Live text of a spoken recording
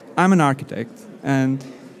I'm an architect, and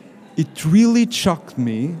it really shocked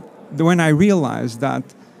me when I realized that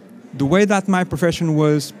the way that my profession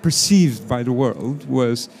was perceived by the world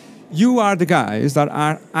was, you are the guys that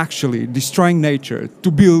are actually destroying nature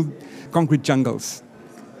to build concrete jungles.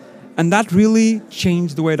 And that really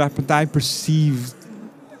changed the way that I perceived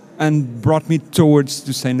and brought me towards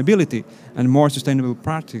sustainability and more sustainable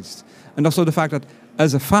practice. And also the fact that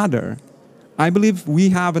as a father, I believe we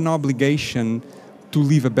have an obligation to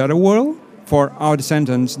leave a better world for our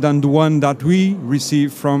descendants than the one that we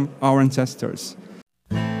received from our ancestors.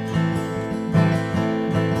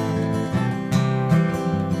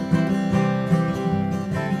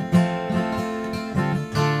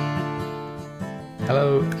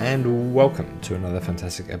 Hello and welcome to another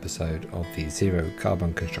fantastic episode of the Zero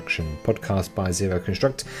Carbon Construction podcast by Zero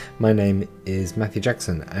Construct. My name is Matthew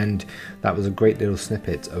Jackson, and that was a great little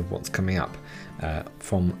snippet of what's coming up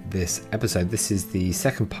from this episode. This is the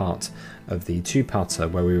second part of the two-parter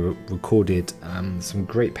where we recorded some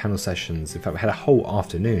great panel sessions. In fact, we had a whole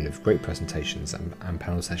afternoon of great presentations and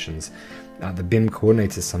panel sessions at the BIM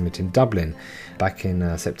Coordinators Summit in Dublin back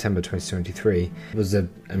in September 2023. It was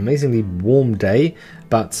an amazingly warm day,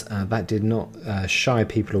 but that did not shy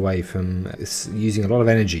people away from using a lot of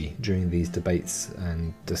energy during these debates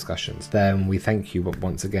and discussions. Then we thank you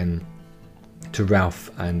once again to Ralph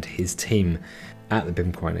and his team at the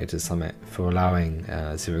BIM Coordinators Summit for allowing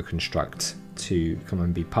Zero Construct to come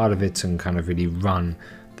and be part of it and kind of really run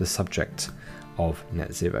the subject of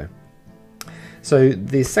net zero. So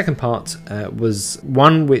the second part was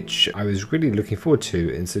one which I was really looking forward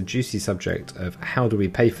to. It's a juicy subject of how do we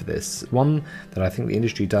pay for this. One that I think the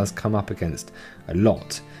industry does come up against a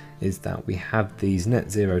lot is that we have these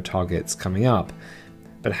net zero targets coming up,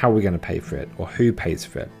 but how are we going to pay for it, or who pays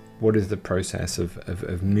for it? What is the process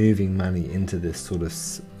of moving money into this sort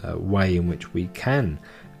of way in which we can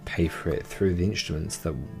pay for it through the instruments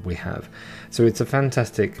that we have? So it's a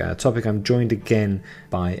fantastic topic. I'm joined again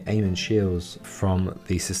by Eamon Shields from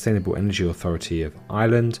the Sustainable Energy Authority of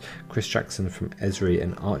Ireland, Chris Jackson from Esri,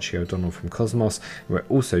 and Archie O'Donnell from Cosmos. We're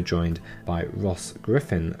also joined by Ross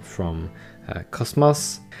Griffin from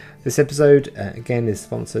Cosmos. This episode again is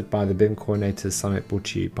sponsored by the BIM Coordinators Summit, brought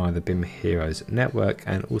to you by the BIM Heroes Network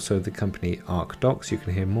and also the company ArcDocs. You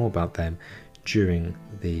can hear more about them during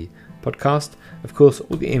the podcast. Of course,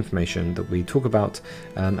 all the information that we talk about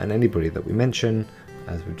and anybody that we mention,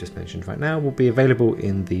 as we've just mentioned right now, will be available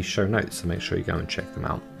in the show notes, so make sure you go and check them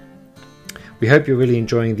out. We hope you're really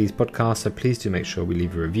enjoying these podcasts, so please do make sure we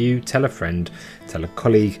leave a review, tell a friend, tell a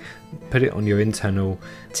colleague, put it on your internal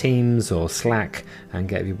Teams or Slack and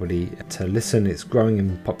get everybody to listen. It's growing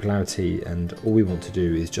in popularity, and all we want to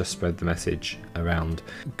do is just spread the message around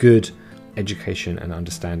good education and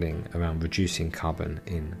understanding around reducing carbon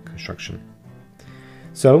in construction.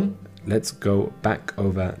 So let's go back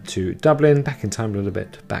over to Dublin, back in time a little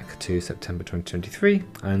bit, back to September 2023,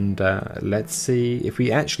 and let's see if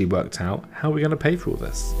we actually worked out how we're going to pay for all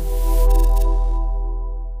this.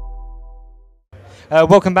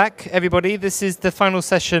 Welcome back, everybody. This is the final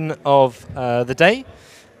session of the day,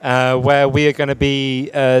 where we are going to be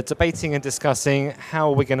debating and discussing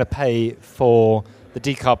how we're going to pay for the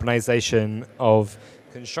decarbonisation of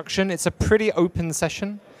construction. It's a pretty open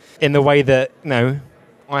session in the way that,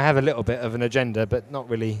 I have a little bit of an agenda, but not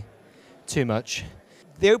really too much.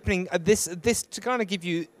 The opening, this to kind of give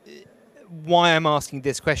you why I'm asking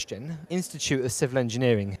this question, Institute of Civil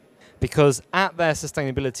Engineering, because at their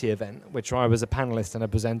sustainability event, which I was a panelist and a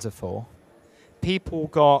presenter for, people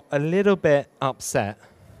got a little bit upset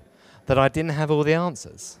that I didn't have all the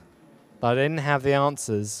answers. I didn't have the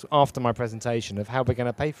answers after my presentation of how we're going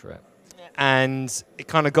to pay for it. And it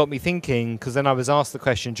kind of got me thinking, because then I was asked the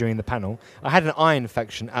question during the panel. I had an eye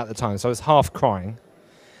infection at the time, so I was half crying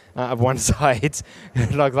out of one side,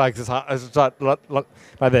 like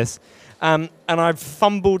this. And I've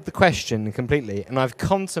fumbled the question completely, and I've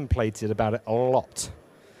contemplated about it a lot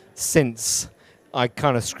since I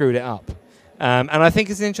kind of screwed it up. And I think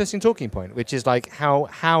it's an interesting talking point, which is like, how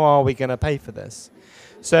are we going to pay for this?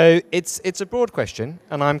 So it's a broad question,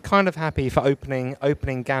 and I'm kind of happy for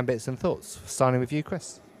opening gambits and thoughts, starting with you,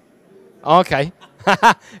 Chris. Okay.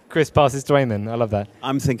 Chris passes to Eamon. I love that.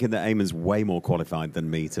 I'm thinking that Eamon's way more qualified than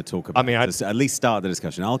me to talk about this, at least start the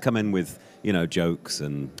discussion. I'll come in with, jokes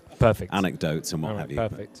and anecdotes and what have you.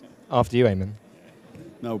 Perfect. After you, Eamon.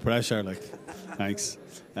 No pressure, thanks.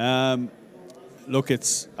 Look,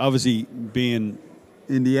 it's obviously being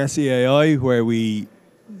in the SEAI where we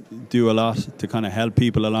do a lot to kind of help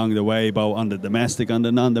people along the way, both on the domestic and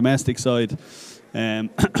the non-domestic side.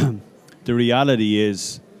 The reality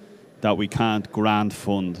is that we can't grant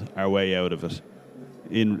fund our way out of it.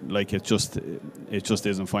 it just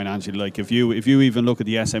isn't financially. Like if you even look at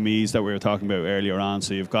the SMEs that we were talking about earlier on,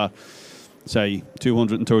 so you've got say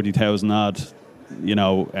 230,000 odd,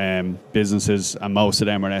 businesses, and most of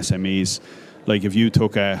them are SMEs. Like if you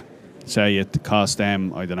took say it cost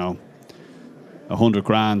them, I don't know, 100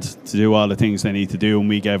 grand to do all the things they need to do, and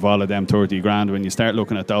we gave all of them 30 grand. When you start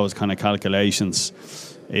looking at those kind of calculations,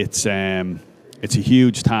 it's a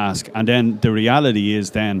huge task. And then the reality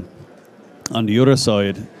is then, on the other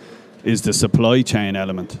side, is the supply chain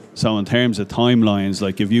element. So in terms of timelines,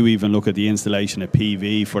 like if you even look at the installation of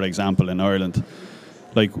PV, for example, in Ireland,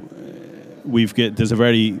 like there's a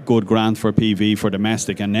very good grant for PV for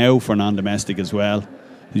domestic and now for non-domestic as well.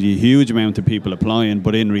 There's a huge amount of people applying,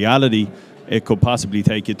 but in reality, it could possibly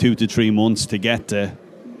take you 2 to 3 months to get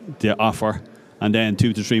the offer, and then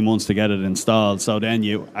 2 to 3 months to get it installed. So then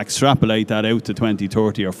you extrapolate that out to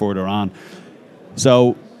 2030 or further on.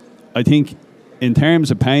 So I think in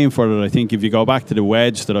terms of paying for it, I think if you go back to the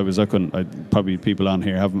wedge that I was looking, probably people on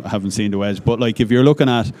here haven't seen the wedge, but like if you're looking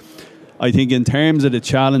at, I think in terms of the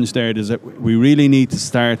challenge there, is that we really need to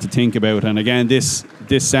start to think about, and again, this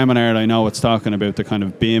seminar, I know it's talking about the kind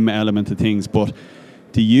of BIM element of things, but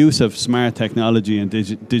the use of smart technology and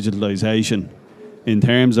digitalization in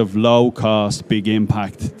terms of low cost, big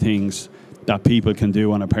impact things that people can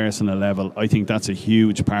do on a personal level, I think that's a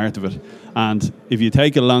huge part of it. And if you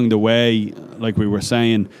take it along the way, like we were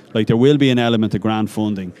saying, like there will be an element of grant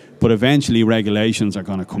funding, but eventually regulations are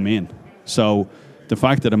going to come in. So the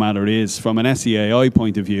fact of the matter is, from an SEAI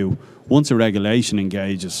point of view, once a regulation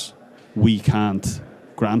engages, we can't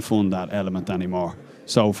grant fund that element anymore.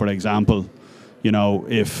 So for example,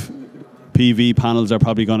 if PV panels are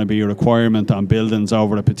probably going to be a requirement on buildings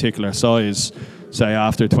over a particular size, say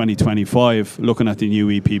after 2025, looking at the new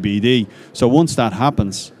EPBD. So once that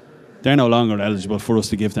happens, they're no longer eligible for us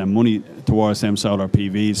to give them money towards them solar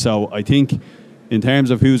PVs. So I think in terms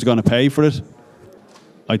of who's going to pay for it,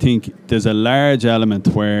 I think there's a large element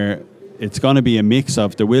where it's going to be a mix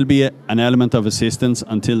of, there will be an element of assistance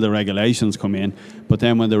until the regulations come in, but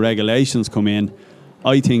then when the regulations come in,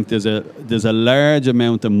 I think there's a large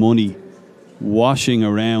amount of money washing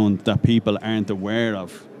around that people aren't aware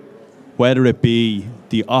of, whether it be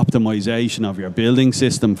the optimization of your building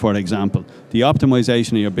system, for example. The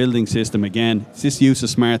optimization of your building system, again, it's this use of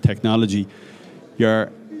smart technology.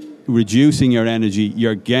 You're reducing your energy,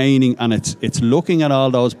 you're gaining, and it's looking at all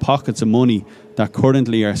those pockets of money that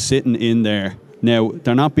currently are sitting in there. Now,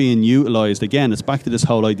 they're not being utilised. Again, it's back to this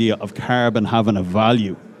whole idea of carbon having a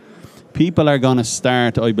value. People are going to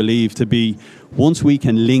start, I believe, to be, once we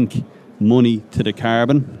can link money to the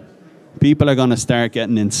carbon, people are going to start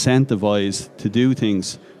getting incentivized to do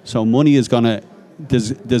things. So money is going to,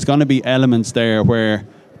 there's going to be elements there where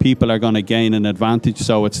people are going to gain an advantage.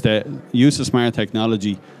 So it's the use of smart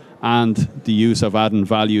technology and the use of adding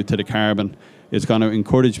value to the carbon is going to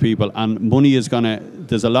encourage people. And money is going to,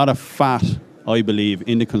 there's a lot of fat, I believe,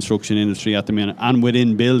 in the construction industry at the minute and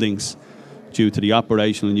within buildings due to the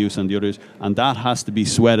operational use and the others. And that has to be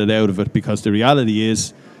sweated out of it, because the reality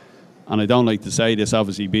is, and I don't like to say this,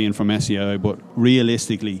 obviously, being from SEI, but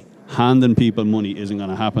realistically, handing people money isn't going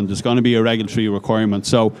to happen. There's going to be a regulatory requirement.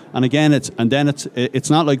 So, and again, it's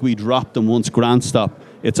not like we drop them once grants stop.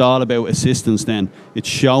 It's all about assistance then. It's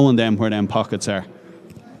showing them where them pockets are.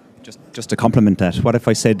 Just to complement that, what if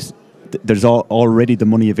I said there's already the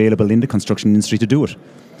money available in the construction industry to do it?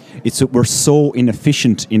 We're so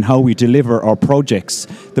inefficient in how we deliver our projects.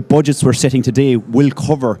 The budgets we're setting today will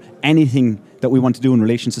cover anything that we want to do in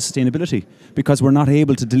relation to sustainability, because we're not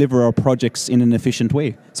able to deliver our projects in an efficient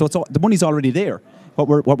way. So the money's already there.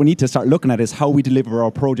 What we need to start looking at is how we deliver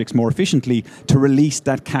our projects more efficiently to release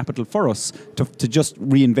that capital for us to just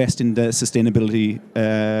reinvest in the sustainability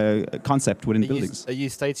concept within buildings. Are you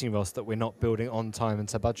stating, Ross, that we're not building on time and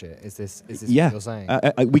to budget? Is this what you're saying?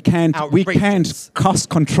 We can't cost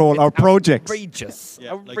control our projects.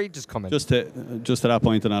 Outrageous comment. Just to that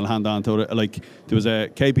point, and I'll hand on to it. Like, there was a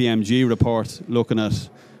KPMG report looking at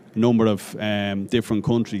a number of different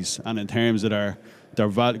countries, and in terms of their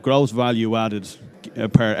gross value added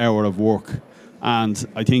per hour of work. And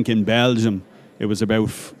I think in Belgium it was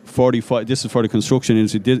about 45, this is for the construction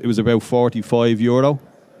industry, it was about €45.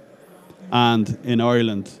 And in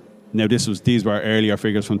Ireland, now these were earlier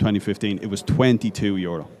figures from 2015, it was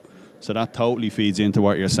 €22. So that totally feeds into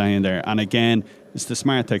what you're saying there. And again, it's the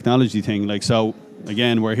smart technology thing. Like, so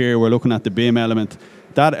again, we're looking at the BIM element.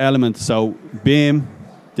 That element, so BIM,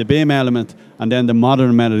 the BIM element, and then the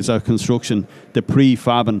modern methods of construction, the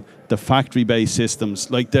prefabbing, the factory-based systems,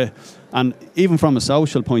 and even from a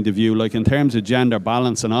social point of view, like in terms of gender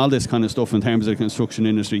balance and all this kind of stuff in terms of the construction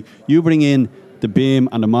industry, you bring in the BIM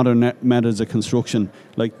and the modern methods of construction,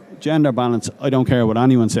 like gender balance, I don't care what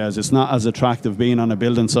anyone says, it's not as attractive being on a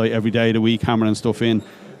building site every day of the week hammering stuff in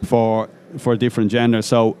for different genders.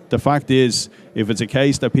 So the fact is, if it's a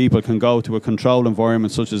case that people can go to a controlled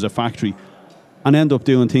environment such as a factory and end up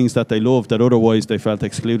doing things that they love that otherwise they felt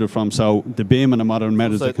excluded from. So the BIM and the modern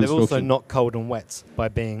methods of construction. They're also not cold and wet by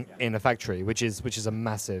being in a factory, which is a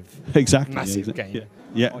massive, massive gain.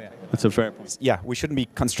 Yeah. That's a fair point. Yeah, we shouldn't be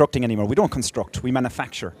constructing anymore. We don't construct, we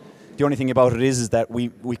manufacture. The only thing about it is that we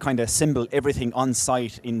kind of assemble everything on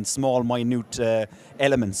site in small, minute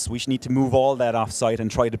elements. We need to move all that off site and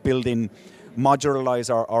try to build in, modularize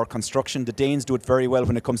our construction. The Danes do it very well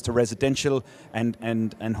when it comes to residential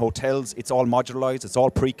and hotels. It's all modularized, it's all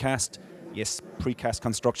precast. Yes, precast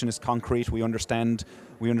construction is concrete. We understand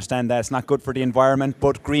that it's not good for the environment,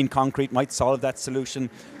 but green concrete might solve that solution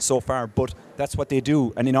so far. But that's what they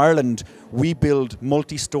do. And in Ireland, we build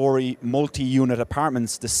multi-story, multi-unit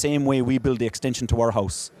apartments the same way we build the extension to our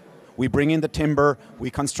house. We bring in the timber, we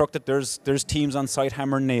construct it. There's teams on site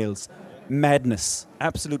hammering nails. Madness,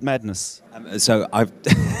 absolute madness. So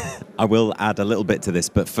I will add a little bit to this,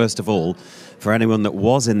 but first of all, for anyone that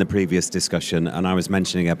was in the previous discussion, and I was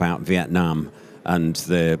mentioning about Vietnam and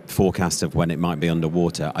the forecast of when it might be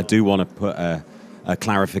underwater, I do want to put a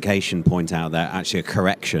clarification point out there, actually a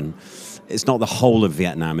correction. It's not the whole of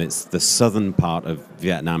Vietnam, it's the southern part of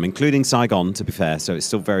Vietnam, including Saigon, to be fair, so it's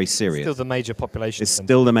still very serious. Still the major population It's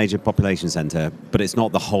still the major population centre, but it's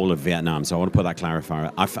not the whole of Vietnam, so I want to put that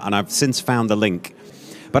clarifier. I've since found the link.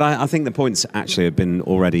 But I think the points actually have been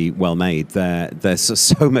already well made. There's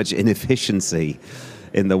so much inefficiency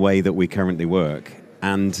in the way that we currently work,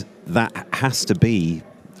 and that has to be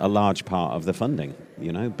a large part of the funding,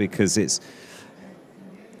 because it's...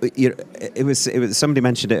 It was somebody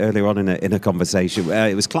mentioned it earlier on in a conversation.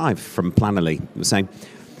 It was Clive from Plannerly was saying,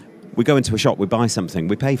 we go into a shop, we buy something,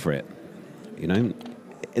 we pay for it.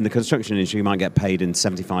 In the construction industry, you might get paid in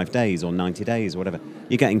 75 days or 90 days or whatever.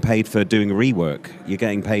 You're getting paid for doing rework. You're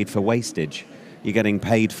getting paid for wastage. You're getting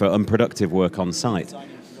paid for unproductive work on site.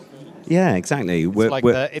 Yeah, exactly.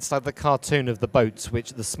 It's like the cartoon of the boats,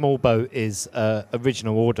 which the small boat is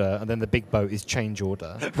original order, and then the big boat is change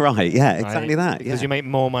order. Right, yeah, exactly that. Because you make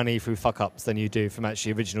more money through fuck-ups than you do from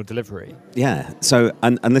actually original delivery. Yeah, so,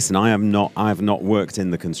 and listen, I have not worked in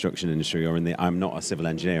the construction industry I'm not a civil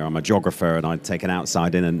engineer, I'm a geographer, and I take an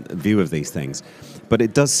outside-in view of these things. But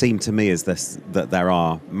it does seem to me that there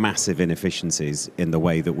are massive inefficiencies in the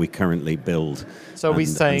way that we currently build and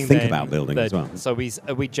think about building as well. So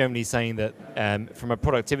are we generally saying that from a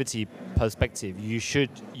productivity perspective, you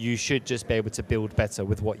should just be able to build better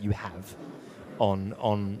with what you have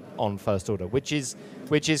on first order, which is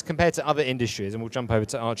compared to other industries, and we'll jump over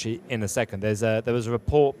to Archie in a second. There was a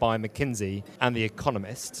report by McKinsey and The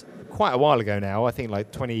Economist quite a while ago now, I think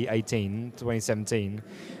like 2018, 2017,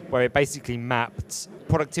 where it basically mapped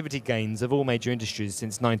productivity gains of all major industries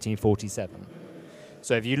since 1947.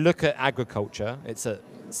 So if you look at agriculture, it's at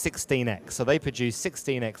 16x. So they produce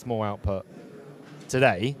 16x more output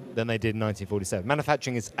today than they did in 1947.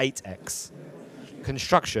 Manufacturing is 8x.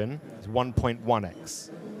 Construction is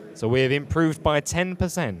 1.1x. So we have improved by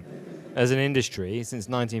 10% as an industry since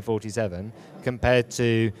 1947 compared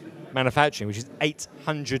to manufacturing, which is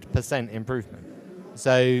 800% improvement.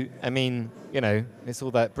 So, I mean, it's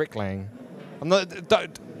all that bricklaying. I'm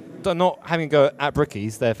not having a go at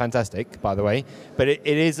brickies. They're fantastic, by the way. But it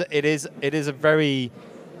is a very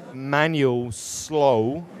manual,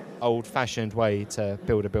 slow, old-fashioned way to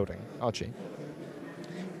build a building. Archie?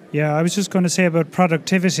 Yeah, I was just going to say about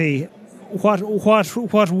productivity.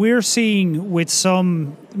 What we're seeing with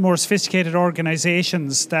some more sophisticated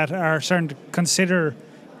organisations that are starting to consider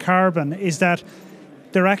carbon is that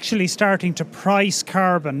they're actually starting to price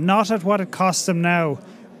carbon, not at what it costs them now,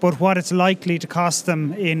 but what it's likely to cost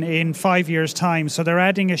them in 5 years' time. So they're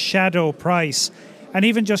adding a shadow price, and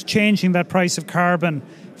even just changing that price of carbon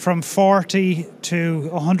from 40 to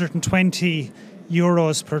 120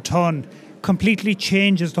 euros per tonne completely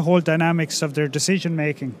changes the whole dynamics of their decision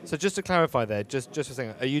making. So just to clarify there, just for a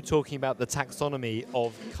second, are you talking about the taxonomy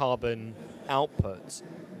of carbon output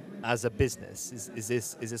as a business? Is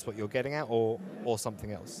this what you're getting at, or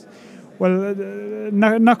something else? Well,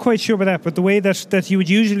 not quite sure about that, but the way that you would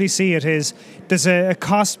usually see it is there's a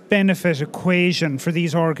cost-benefit equation for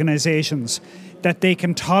these organisations, that they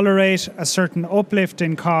can tolerate a certain uplift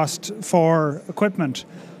in cost for equipment,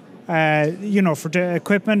 for the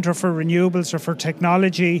equipment or for renewables or for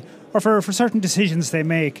technology or for certain decisions they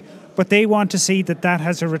make, but they want to see that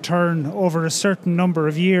has a return over a certain number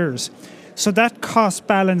of years. So that cost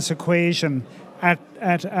balance equation at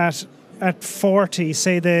 40,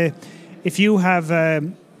 say if you have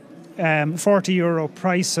 €40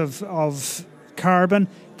 price of carbon,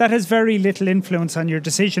 that has very little influence on your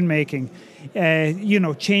decision making.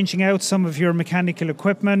 Changing out some of your mechanical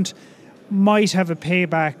equipment might have a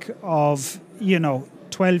payback of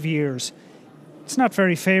 12 years. It's not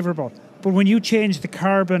very favourable. But when you change the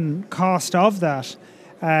carbon cost of that,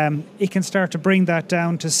 it can start to bring that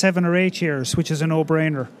down to 7 or 8 years, which is a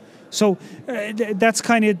no-brainer. So that's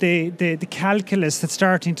kind of the calculus that's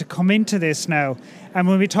starting to come into this now. And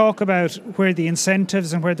when we talk about where the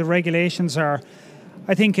incentives and where the regulations are,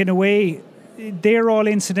 I think in a way they're all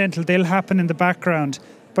incidental. They'll happen in the background.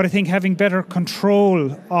 But I think having better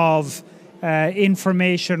control of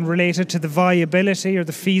information related to the viability or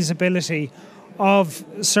the feasibility of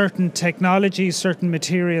certain technologies, certain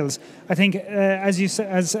materials. I think, as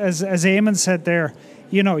Eamon said there,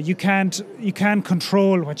 you can't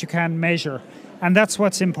control what you can measure, and that's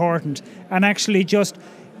what's important. And actually, just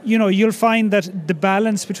you'll find that the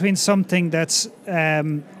balance between something that's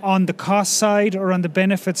on the cost side or on the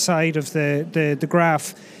benefit side of the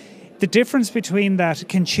graph, the difference between that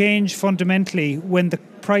can change fundamentally when the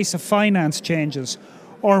price of finance changes,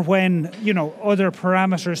 or when other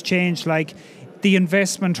parameters change, like the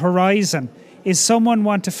investment horizon. Is someone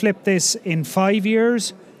want to flip this in 5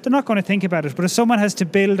 years? They're not going to think about it. But if someone has to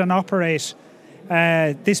build and operate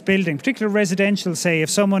this building, particularly residential, say, if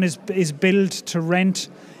someone is built to rent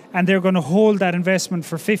and they're going to hold that investment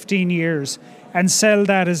for 15 years and sell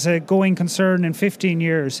that as a going concern in 15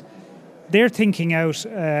 years, they're thinking out,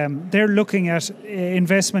 they're looking at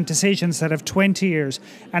investment decisions that have 20 years.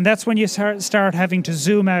 And that's when you start having to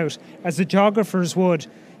zoom out, as the geographers would.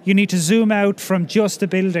 You need to zoom out from just a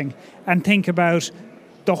building and think about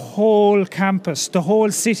the whole campus, the whole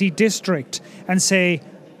city district, and say,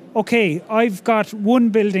 okay, I've got one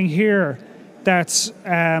building here that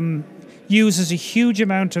uses a huge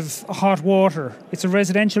amount of hot water. It's a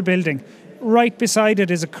residential building. Right beside it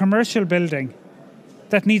is a commercial building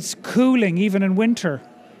that needs cooling even in winter.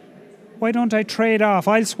 Why don't I trade off?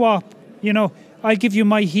 I'll swap. I'll give you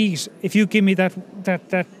my heat if you give me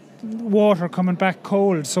that water coming back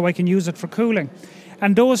cold so I can use it for cooling.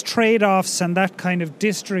 And those trade-offs and that kind of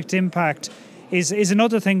district impact is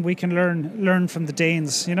another thing we can learn from the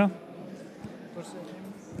Danes,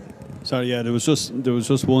 Sorry, yeah, there was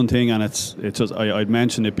just one thing, and it's just I'd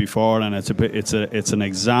mentioned it before, and it's an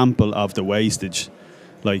example of the wastage,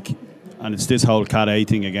 and it's this whole Cat A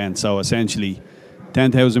thing again. So essentially,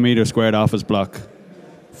 10,000 metre squared office block,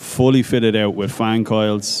 fully fitted out with fan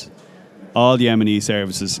coils, all the M&E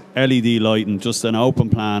services, LED lighting, just an open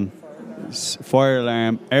plan, fire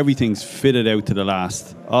alarm, everything's fitted out to the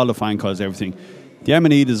last, all the fan coils, everything. The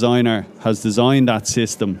M&E designer has designed that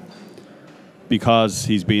system because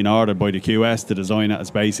he's been ordered by the QS to design it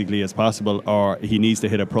as basically as possible, or he needs to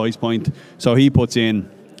hit a price point. So he puts in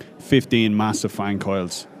 15 massive fan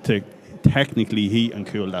coils to technically heat and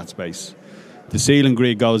cool that space. The ceiling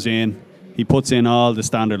grid goes in, he puts in all the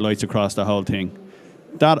standard lights across the whole thing.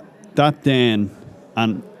 That then,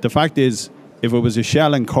 and the fact is, if it was a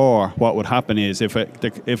shell and core, what would happen is if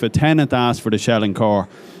a tenant asked for the shell and core,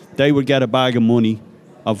 they would get a bag of money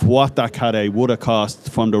of what that Cat A would have cost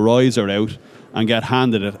from the riser out and get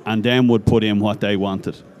handed it, and then would put in what they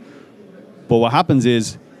wanted. But what happens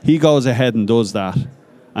is he goes ahead and does that,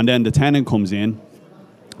 and then the tenant comes in.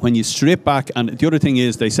 When you strip back, and the other thing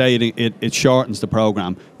is they say it shortens the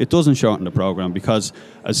program. It doesn't shorten the program, because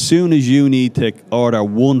as soon as you need to order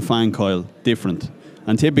one fan coil different,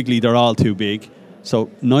 and typically they're all too big, so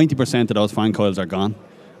 90% of those fan coils are gone,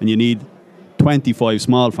 and you need 25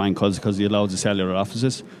 small fan coils because you have loads of cellular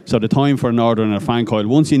offices. So the time for an order and a fan coil,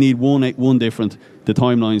 once you need one different, the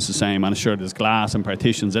timeline's the same, and sure there's glass and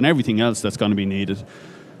partitions and everything else that's going to be needed.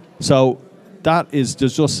 So there's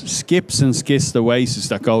just skips and skis the wastage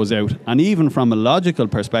that goes out. And even from a logical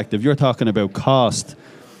perspective, you're talking about cost.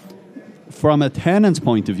 From a tenant's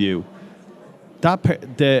point of view,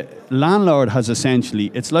 the landlord has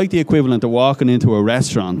essentially, it's like the equivalent of walking into a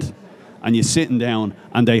restaurant and you're sitting down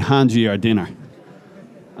and they hand you your dinner.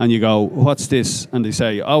 And you go, what's this? And they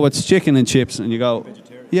say, oh, it's chicken and chips. And you go,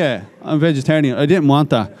 yeah, I'm vegetarian. I didn't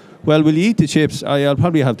want that. Well, will you eat the chips? Oh, yeah, I'll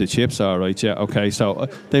probably have the chips, all right, yeah, okay. So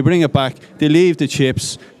they bring it back, they leave the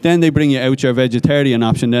chips, then they bring you out your vegetarian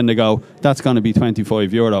option, then they go, that's going to be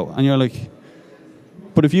 €25. And you're like,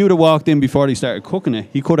 but if you would have walked in before they started cooking it,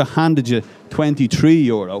 he could have handed you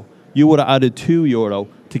 €23. You would have added €2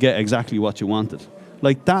 to get exactly what you wanted.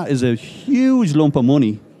 Like, that is a huge lump of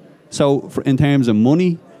money. So in terms of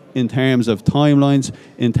money, in terms of timelines,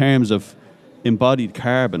 in terms of embodied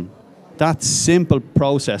carbon, that simple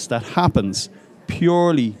process that happens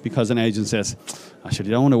purely because an agent says, I said,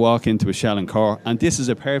 you don't want to walk into a Shell and Core. And this is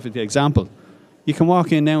a perfect example. You can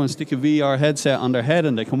walk in now and stick a VR headset on their head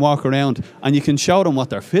and they can walk around and you can show them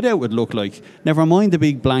what their fit out would look like. Never mind the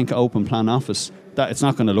big blank open plan office that it's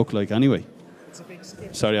not going to look like anyway. It's a big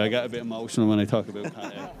skip. Sorry, I get a bit emotional when I talk about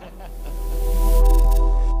that.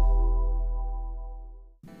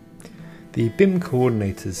 The BIM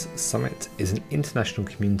Coordinators Summit is an international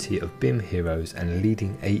community of BIM heroes and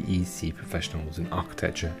leading AEC professionals in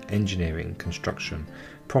architecture, engineering, construction,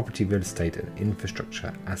 property, real estate and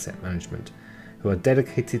infrastructure asset management who are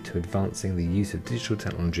dedicated to advancing the use of digital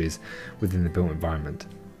technologies within the built environment.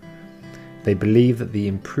 They believe that the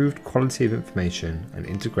improved quality of information and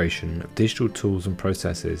integration of digital tools and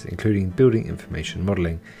processes, including building information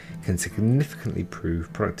modelling, can significantly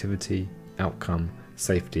improve productivity, outcome,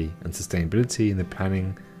 safety and sustainability in the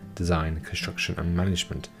planning, design, construction and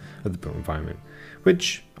management of the built environment,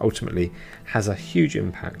 which ultimately has a huge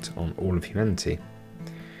impact on all of humanity.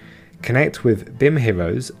 Connect with BIM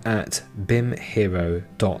Heroes at bimhero.io,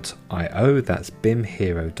 that's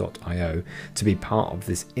bimhero.io, to be part of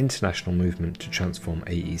this international movement to transform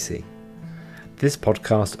AEC. This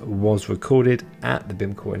podcast was recorded at the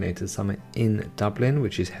BIM Coordinator Summit in Dublin,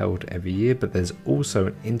 which is held every year, but there's also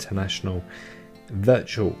an international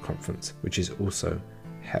virtual conference which is also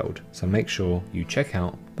held. So make sure you check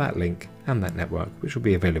out that link and that network, which will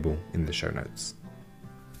be available in the show notes.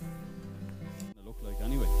 Look like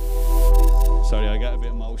anyway. Sorry, I get a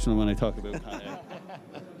bit emotional when I talk about that.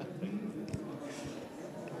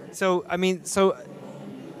 So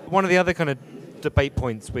one of the other kind of debate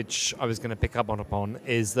points which I was going to pick up upon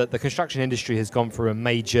is that the construction industry has gone through a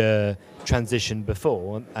major transition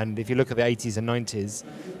before, and if you look at the 80s and 90s,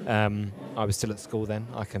 I was still at school then,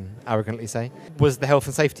 I can arrogantly say, was the health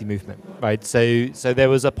and safety movement, right? So there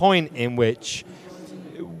was a point in which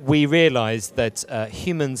we realised that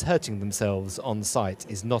humans hurting themselves on site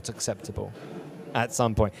is not acceptable at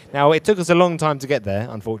some point. Now, it took us a long time to get there,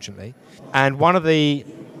 unfortunately, and one of the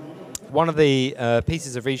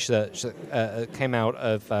pieces of research that came out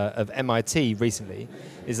of MIT recently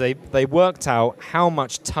is they worked out how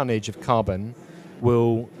much tonnage of carbon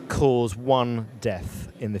will cause one death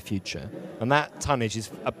in the future. And that tonnage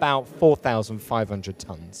is about 4,500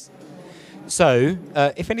 tons. So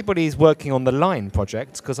if anybody is working on the line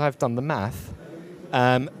project, because I've done the math,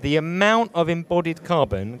 the amount of embodied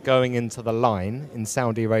carbon going into the line in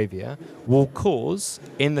Saudi Arabia will cause,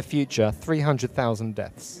 in the future, 300,000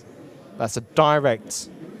 deaths. That's a direct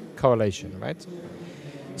correlation, right?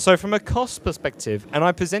 So from a cost perspective, and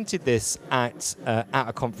I presented this at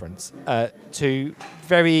a conference to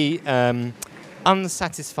very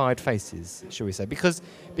unsatisfied faces, shall we say, because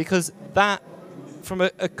that, from a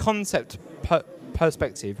concept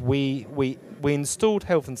perspective, we installed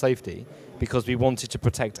health and safety because we wanted to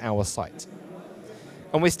protect our site.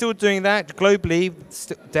 And we're still doing that globally.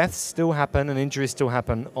 Deaths still happen and injuries still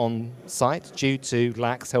happen on site due to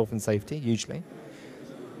lax health and safety, usually.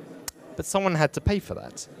 But someone had to pay for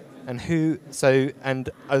that. And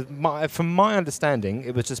from my understanding,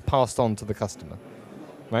 it was just passed on to the customer,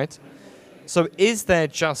 right? So is there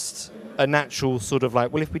just a natural sort of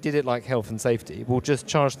like, well, if we did it like health and safety, we'll just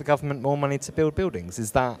charge the government more money to build buildings?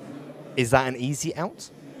 Is that an easy out?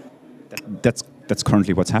 That's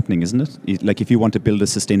currently what's happening, isn't it? Like if you want to build a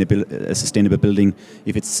sustainable building,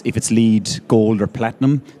 if it's LEED, gold or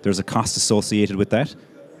platinum, there's a cost associated with that.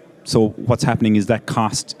 So what's happening is that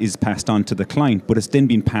cost is passed on to the client, but it's then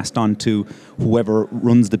being passed on to whoever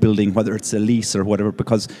runs the building, whether it's a lease or whatever,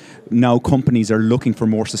 because now companies are looking for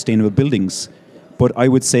more sustainable buildings. But I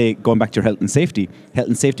would say, going back to your health and safety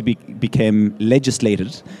became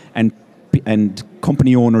legislated, and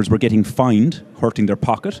company owners were getting fined, hurting their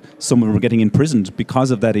pocket. Some of them were getting imprisoned because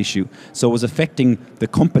of that issue. So it was affecting the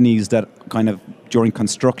companies that kind of, during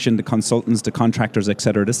construction, the consultants, the contractors,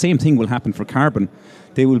 etc. The same thing will happen for carbon.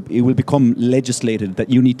 It will become legislated that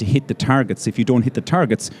you need to hit the targets. If you don't hit the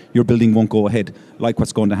targets, your building won't go ahead, like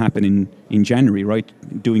what's going to happen in January, right?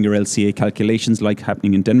 Doing your LCA calculations, like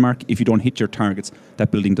happening in Denmark. If you don't hit your targets,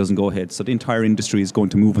 that building doesn't go ahead. So the entire industry is going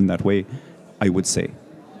to move in that way, I would say.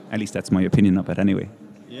 At least that's my opinion of it anyway.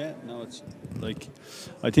 Yeah, no, it's like,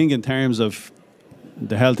 I think in terms of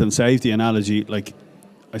the health and safety analogy, like,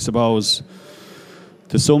 I suppose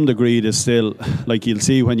to some degree there's still, like, you'll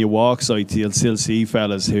see when you walk sites, you'll still see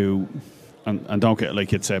fellas who, and don't get,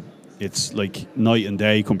 like, it's like night and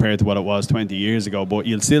day compared to what it was 20 years ago, but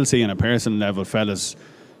you'll still see on a personal level fellas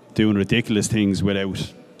doing ridiculous things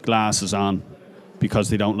without glasses on because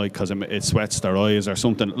they don't like, because it sweats their eyes or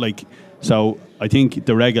something, like. So I think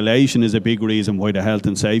the regulation is a big reason why the health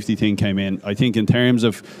and safety thing came in. I think in terms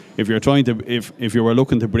of if you were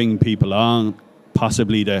looking to bring people on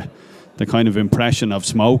possibly the kind of impression of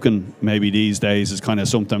smoking maybe these days is kind of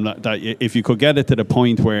something that if you could get it to the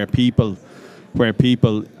point where people,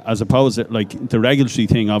 as opposed to, like, the regulatory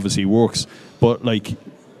thing obviously works, but like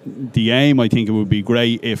the aim, I think it would be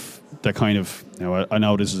great if the kind of, I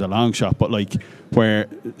know this is a long shot, but like where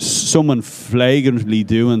someone flagrantly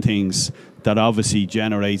doing things that obviously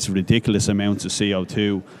generates ridiculous amounts of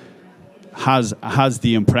CO2 has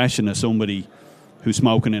the impression of somebody who's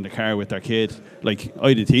smoking in the car with their kid. Like, I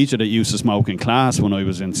had a teacher that used to smoke in class when I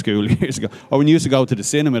was in school years ago. Or when you used to go to the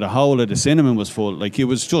cinema, the whole of the cinema was full. Like, it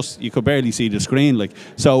was just, you could barely see the screen. Like,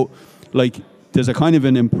 so, like, there's a kind of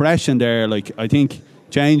an impression there. Like, I think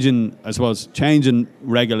changing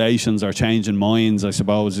regulations or changing minds, I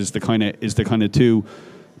suppose, is the kind of two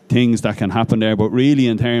things that can happen there. But really,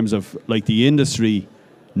 in terms of, like, the industry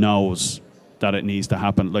knows that it needs to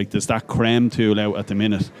happen. Like, there's that creme tool out at the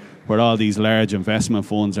minute where all these large investment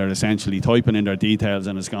funds are essentially typing in their details,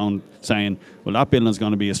 and it's saying, well, that building's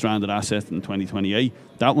going to be a stranded asset in 2028,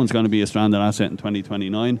 that one's going to be a stranded asset in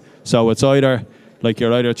 2029. So it's either, like,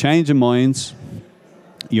 you're either changing minds,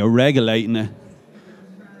 you're regulating it,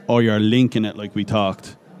 or you're linking it, like we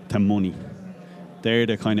talked, to money. They're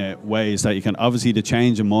the kind of ways that you can, obviously the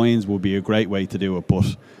change of minds would be a great way to do it,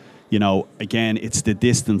 but you know, again, it's the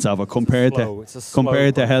distance of it compared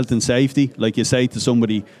to health and safety. Like, you say to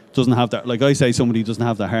somebody doesn't have that, like I say, somebody doesn't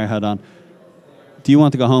have the hard hat on. Do you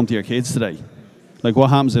want to go home to your kids today? Like, what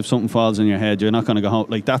happens if something falls on your head? You're not going to go home.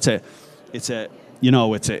 Like, it's a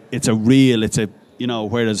real,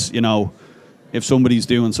 whereas, if somebody's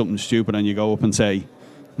doing something stupid and you go up and say,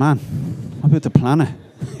 man, what about the planet?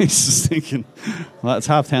 He's just thinking, well, it's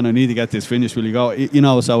 10:30, I need to get this finished, will you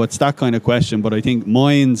go? So it's that kind of question, but I think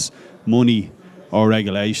minds, money, or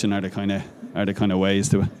regulation are the kind of ways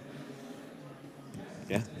to it.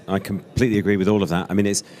 Yeah, I completely agree with all of that. I mean,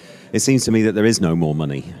 it seems to me that there is no more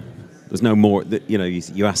money. There's no more,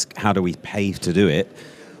 you ask, how do we pay to do it?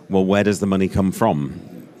 Well, where does the money come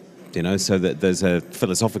from? So that there's a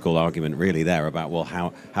philosophical argument really there about, well,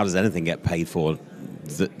 how does anything get paid for,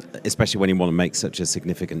 especially when you want to make such a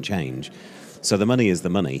significant change. So the money is the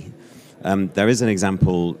money. There is an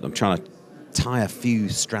example, I'm trying to tie a few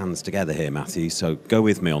strands together here, Matthew, so go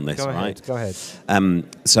with me on this, right? Go ahead.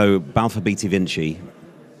 So Balfour Beatty Vinci,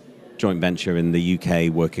 joint venture in the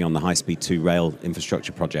UK working on the high-speed 2 rail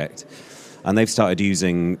infrastructure project, and they've started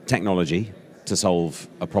using technology to solve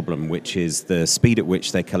a problem, which is the speed at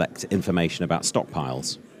which they collect information about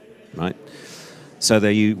stockpiles, right? So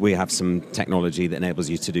we have some technology that enables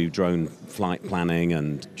you to do drone flight planning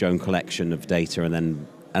and drone collection of data and then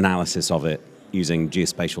analysis of it using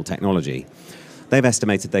geospatial technology. They've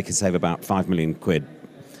estimated they could save about 5 million quid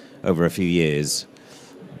over a few years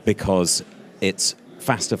because it's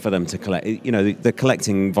faster for them to collect. They're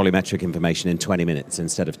collecting volumetric information in 20 minutes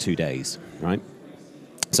instead of 2 days, right?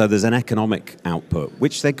 So there's an economic output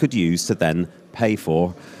which they could use to then pay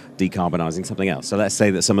for decarbonising something else. So let's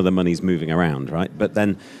say that some of the money's moving around, right? But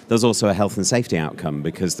then there's also a health and safety outcome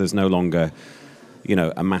because there's no longer,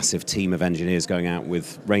 a massive team of engineers going out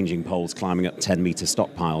with ranging poles, climbing up 10-metre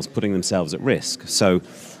stockpiles, putting themselves at risk. So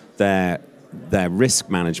their risk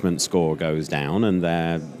management score goes down and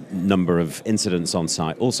their number of incidents on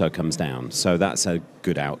site also comes down. So that's a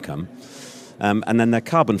good outcome. And then their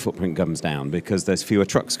carbon footprint comes down because there's fewer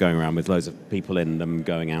trucks going around with loads of people in them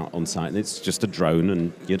going out on site. And it's just a drone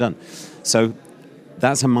and you're done. So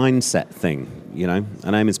that's a mindset thing, And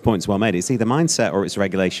Eamon's point's well made. It's either mindset or it's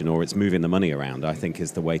regulation or it's moving the money around, I think,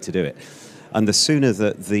 is the way to do it. And the sooner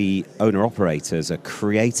that the owner-operators are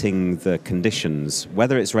creating the conditions,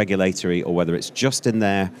 whether it's regulatory or whether it's just in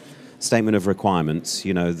their statement of requirements,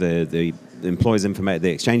 the employees' the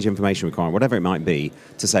exchange information requirement, whatever it might be,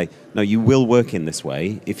 to say, no, you will work in this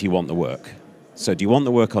way if you want the work. So do you want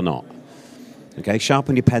the work or not? Okay,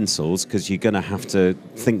 sharpen your pencils because you're going to have to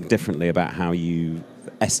think differently about how you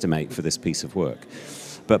estimate for this piece of work.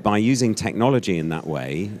 But by using technology in that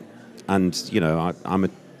way, and, I'm a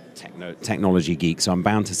technology geek, so I'm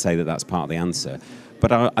bound to say that that's part of the answer.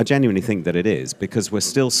 But I genuinely think that it is, because we're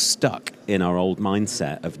still stuck in our old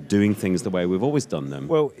mindset of doing things the way we've always done them,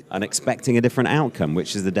 and expecting a different outcome,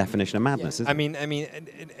 which is the definition of madness. Yeah. Isn't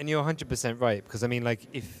it? And you're 100% right, because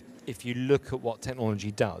if you look at what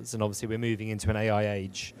technology does, and obviously we're moving into an AI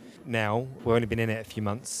age now, we've only been in it a few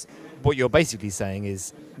months. What you're basically saying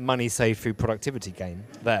is money saved through productivity gain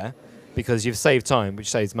there. because you've saved time, which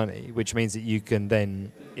saves money, which means that you can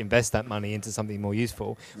then invest that money into something more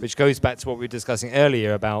useful, which goes back to what we were discussing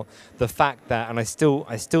earlier about the fact that, and I still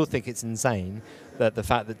think it's insane, that the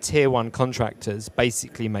fact that tier one contractors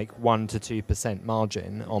basically make 1% to 2%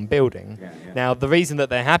 margin on building. Now, the reason that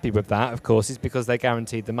they're happy with that, of course, is because they're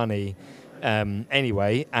guaranteed the money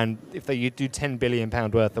anyway, and if you do £10 billion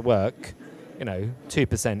worth of work,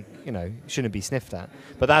 2%, shouldn't be sniffed at.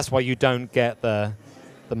 But that's why you don't get the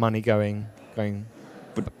money going.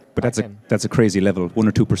 But that's a crazy level. 1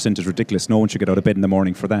 or 2% is ridiculous. No one should get out of bed in the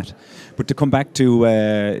morning for that. But to come back to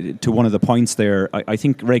one of the points there, I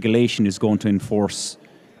think regulation is going to enforce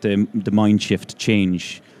the mind shift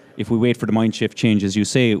change. If we wait for the mind shift change, as you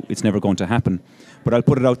say, it's never going to happen. But I'll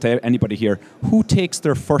put it out to anybody here. Who takes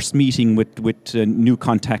their first meeting with new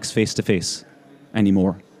contacts face to face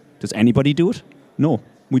anymore? Does anybody do it? No,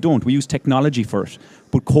 we don't. We use technology for it.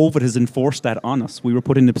 But COVID has enforced that on us. We were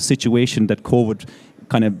put in a situation that COVID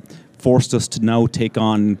kind of forced us to now take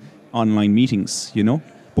on online meetings,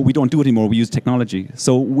 But we don't do it anymore. We use technology.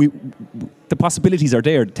 So the possibilities are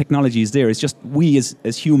there. The technology is there. It's just we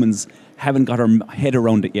as humans haven't got our head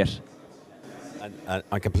around it yet. And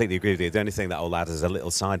I completely agree with you. The only thing that I'll add as a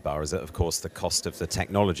little sidebar is that, of course, the cost of the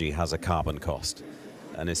technology has a carbon cost.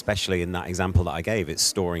 And especially in that example that I gave, it's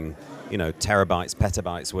storing, terabytes,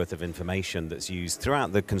 petabytes worth of information that's used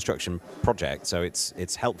throughout the construction project. So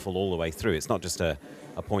it's helpful all the way through. It's not just a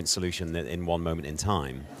point solution in one moment in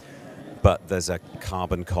time, but there's a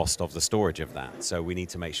carbon cost of the storage of that. So we need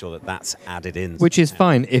to make sure that that's added in. Which is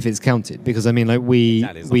fine if it's counted, because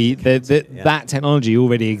that technology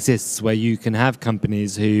already exists where you can have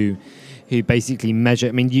companies who basically measure.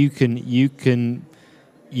 I mean, you can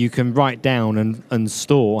write down and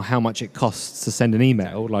store how much it costs to send an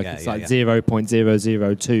email.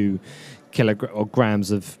 0.002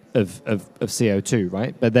 kilograms of CO2,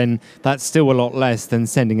 right? But then that's still a lot less than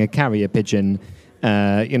sending a carrier pigeon,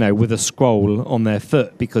 with a scroll on their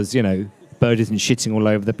foot because, bird isn't shitting all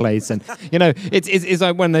over the place. And, it's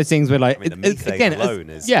like one of those things where methane alone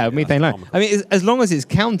is... Yeah, methane alone. I mean, as long as it's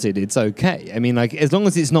counted, it's okay. I mean, as long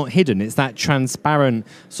as it's not hidden, it's that transparent,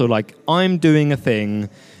 I'm doing a thing,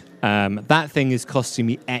 that thing is costing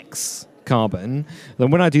me X carbon,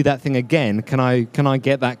 then when I do that thing again, can I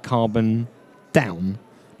get that carbon down?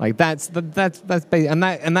 That's basic. And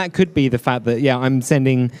that could be the fact that I'm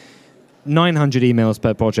sending 900 emails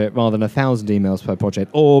per project rather than 1,000 emails per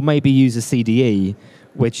project, or maybe use a CDE,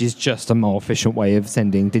 which is just a more efficient way of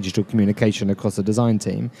sending digital communication across a design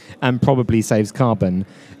team and probably saves carbon.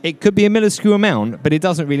 It could be a minuscule amount, but it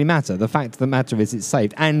doesn't really matter. The fact of the matter is it's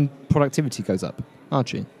saved and productivity goes up.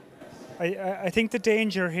 Archie? I think the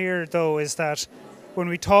danger here, though, is that when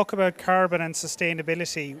we talk about carbon and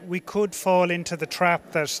sustainability, we could fall into the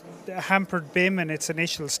trap that hampered BIM in its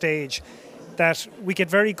initial stage, that we get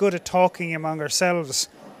very good at talking among ourselves,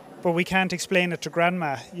 but we can't explain it to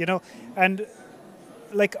grandma, And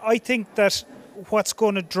I think that what's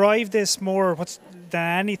going to drive this more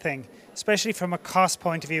than anything, especially from a cost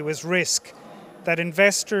point of view, is risk. That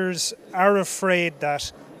investors are afraid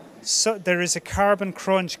that there is a carbon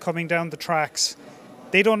crunch coming down the tracks.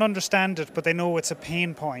 They don't understand it, but they know it's a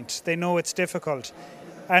pain point. They know it's difficult.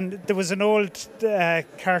 And there was an old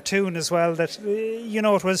cartoon as well that,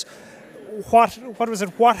 it was, what was it?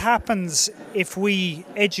 What happens if we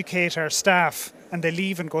educate our staff and they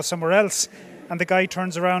leave and go somewhere else? And the guy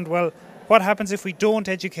turns around, well, what happens if we don't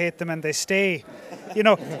educate them and they stay?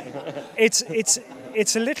 It's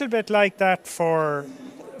a little bit like that for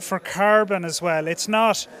carbon as well. It's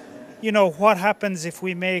not, what happens if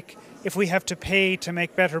we have to pay to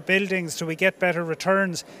make better buildings, do we get better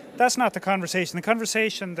returns? That's not the conversation. The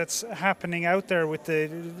conversation that's happening out there with the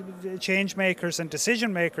change makers and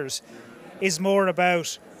decision makers is more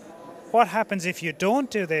about what happens if you don't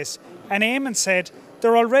do this. And Eamon said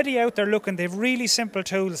they're already out there looking. They have really simple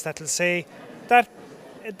tools that will say that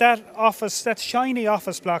shiny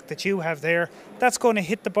office block that you have there, that's going to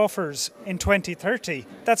hit the buffers in 2030.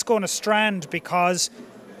 That's going to strand because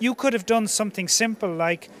you could have done something simple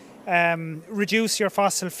like reduce your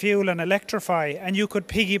fossil fuel and electrify, and you could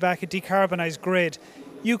piggyback a decarbonised grid.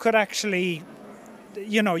 You could actually,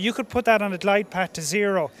 you could put that on a glide path to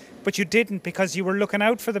zero, but you didn't because you were looking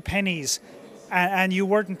out for the pennies and you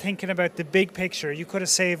weren't thinking about the big picture. You could have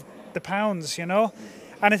saved the pounds, And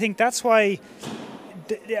I think that's why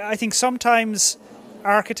I think sometimes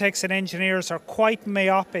architects and engineers are quite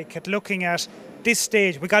myopic at looking at this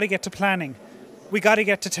stage. We got to get to planning. We got to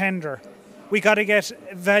get to tender. We got to get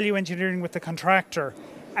value engineering with the contractor.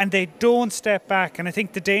 And they don't step back. And I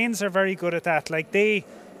think the Danes are very good at that. The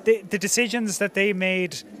decisions that they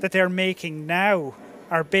made, that they're making now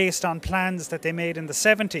are based on plans that they made in the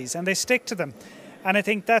 70s, and they stick to them. And I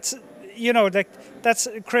think that's, you know, like that's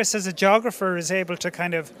Chris as a geographer is able to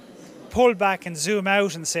kind of pull back and zoom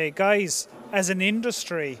out and say, guys, as an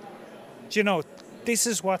industry, you know, this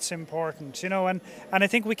is what's important, you know, and I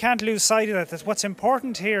think we can't lose sight of that. That's what's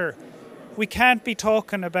important here. We can't be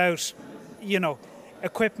talking about, you know,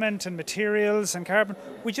 equipment and materials and carbon.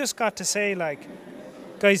 We just got to say, like,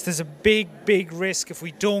 guys, there's a big risk if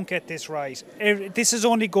we don't get this right. This is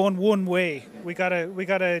only going one way. We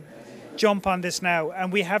gotta jump on this now,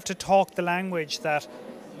 and we have to talk the language that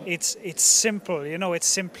it's simple, you know, it's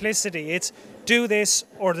simplicity. It's do this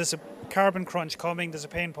or there's a carbon crunch coming, there's a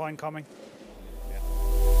pain point coming.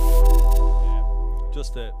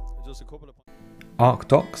 Just a couple of points.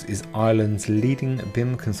 ArcDocs is Ireland's leading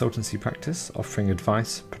BIM consultancy practice, offering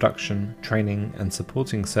advice, production, training and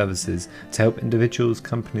supporting services to help individuals,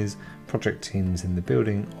 companies, project teams in the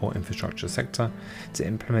building or infrastructure sector to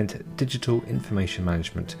implement digital information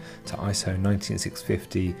management to ISO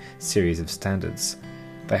 19650 series of standards.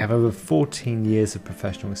 They have over 14 years of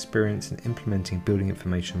professional experience in implementing building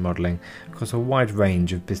information modelling across a wide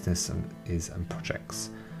range of businesses and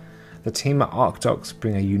projects. The team at ArcDocs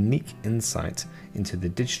bring a unique insight into the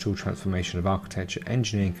digital transformation of architecture,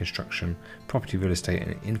 engineering, construction, property, real estate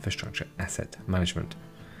and infrastructure asset management.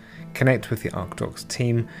 Connect with the ArcDocs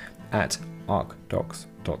team at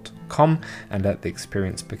arcdocs.com and let the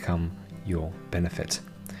experience become your benefit.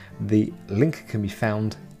 The link can be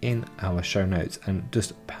found in our show notes, and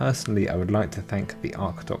just personally I would like to thank the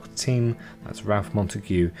ArcDocs team, that's Ralph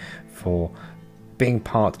Montague, for being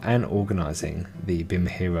part and organising the BIM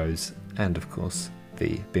Heroes and of course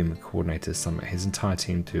the BIM Coordinators Summit. His entire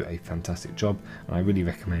team do a fantastic job, and I really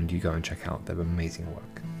recommend you go and check out their amazing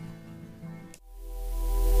work.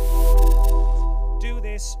 Do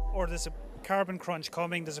this or there's a carbon crunch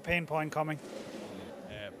coming, there's a pain point coming.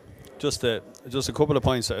 Just a couple of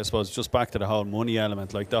points, I suppose, just back to the whole money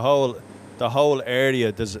element. Like the whole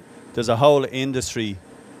area, there's a whole industry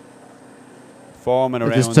forming around.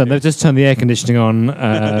 They've just turned the air conditioning on.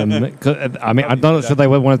 I mean, I'm not sure they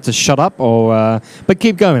wanted to shut up or, but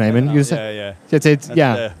keep going, Eamon.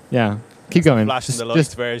 Keep going. Flashing the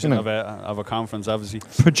lights version of a conference, obviously.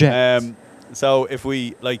 Project. So if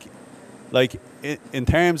we like in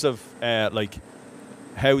terms of like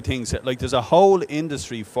how things, like there's a whole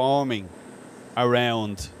industry forming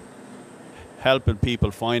around helping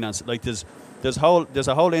people finance. Like there's a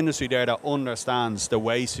whole industry there that understands the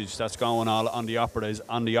wastage that's going on the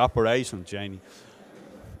operation. Janie,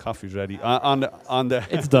 coffee's ready.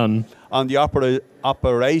 It's done. On the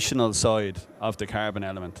operational side of the carbon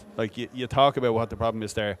element, like you talk about what the problem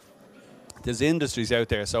is there. There's industries out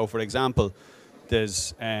there. So, for example,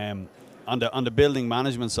 there's on the building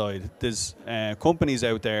management side, there's companies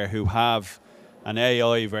out there who have an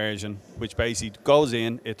AI version which basically goes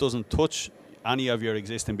in. It doesn't touch any of your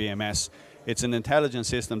existing BMS. It's an intelligent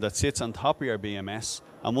system that sits on top of your BMS,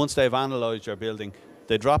 and once they've analysed your building,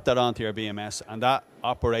 they drop that onto your BMS, and that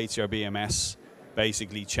operates your BMS,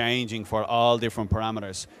 basically changing for all different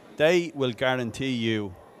parameters. They will guarantee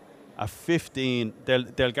you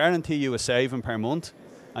they'll guarantee you a saving per month,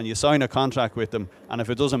 and you sign a contract with them, and if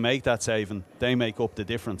it doesn't make that saving, they make up the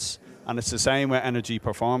difference. And it's the same with energy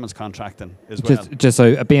performance contracting as well. Just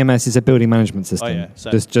so a BMS is a building management system. Oh, yeah. So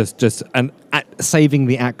just saving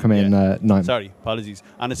the acronym. No. Sorry, apologies.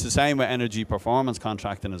 And it's the same with energy performance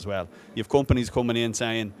contracting as well. You have companies coming in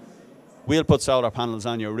saying, "We'll put solar panels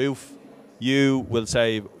on your roof. You will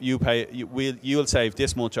save. You'll save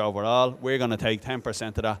this much overall. We're going to take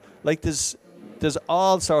 10% of that." Like there's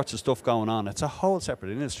all sorts of stuff going on. It's a whole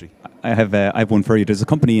separate industry. I have one for you. There's a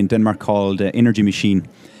company in Denmark called Energy Machine.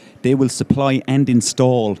 They will supply and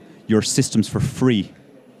install your systems for free,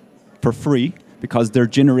 because they're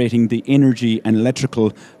generating the energy and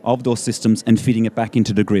electrical of those systems and feeding it back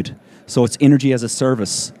into the grid. So it's energy as a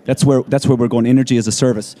service. That's where we're going. Energy as a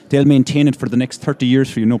service. They'll maintain it for the next 30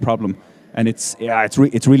 years for you, no problem. And it's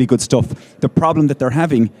really good stuff. The problem that they're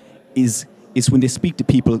having is when they speak to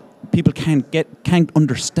people can't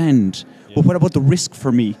understand. Yeah. Well, what about the risk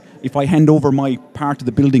for me? If I hand over my part of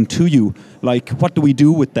the building to you, like, what do we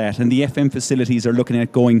do with that? And the FM facilities are looking at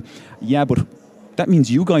it going, yeah, but that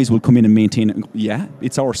means you guys will come in and maintain it. Yeah,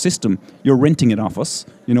 it's our system. You're renting it off us,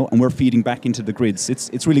 and we're feeding back into the grids.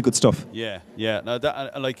 It's really good stuff. Yeah. Now,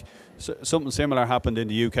 something similar happened in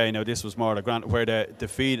the UK. Now, this was more the grant where the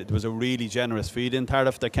feed, it was a really generous feed-in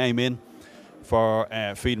tariff that came in for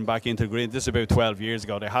feeding back into the grid. This is about 12 years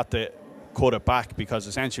ago. They had to cut it back because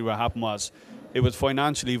essentially what happened was it was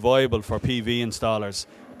financially viable for PV installers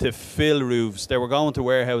to fill roofs. They were going to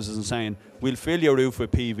warehouses and saying, "We'll fill your roof with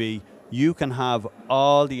PV. you can have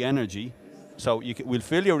all the energy. So we'll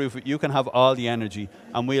fill your roof. You can have all the energy,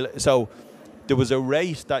 and so there was a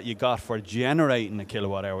rate that you got for generating a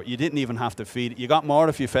kilowatt hour. You didn't even have to feed it. You got more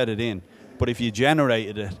if you fed it in, but if you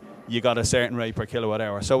generated it, you got a certain rate per kilowatt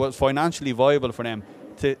hour. So it was financially viable for them.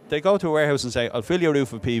 They go to a warehouse and say, "I'll fill your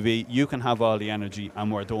roof with PV. You can have all the energy,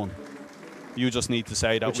 and we're done. You just need to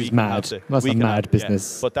say that." Which we is can mad. have the, That's we a can mad have,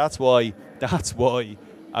 business. Yeah. But that's why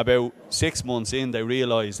about 6 months in, they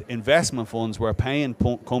realised investment funds were paying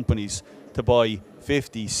companies to buy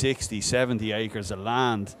 50, 60, 70 acres of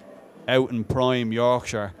land out in prime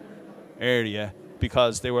Yorkshire area,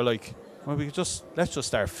 because they were like, well, let's just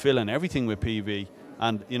start filling everything with PV.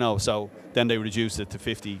 And, so then they reduced it to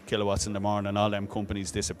 50 kilowatts in the morning, and all them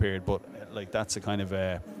companies disappeared. But, that's a kind of,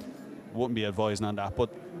 wouldn't be advising on that.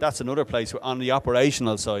 But that's another place, on the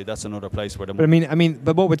operational side, that's another place where the... But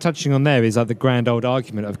but what we're touching on there is like the grand old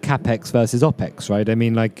argument of CapEx versus OpEx, right? I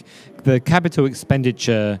mean, like the capital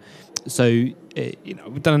expenditure. So,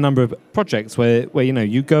 we've done a number of projects where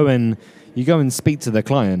you go and speak to the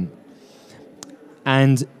client,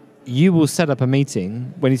 and you will set up a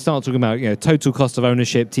meeting when you start talking about total cost of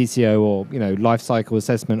ownership, TCO, or life cycle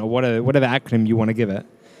assessment, or whatever acronym you want to give it.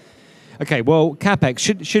 Okay, well,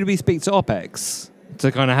 CapEx, should we speak to OpEx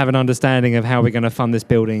to kind of have an understanding of how we're going to fund this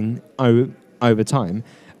building over time?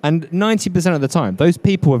 And 90% of the time, those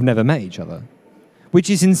people have never met each other,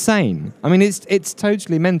 which is insane. I mean, it's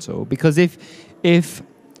totally mental, because if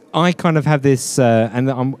I kind of have this,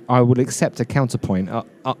 and I will accept a counterpoint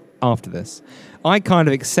after this, I kind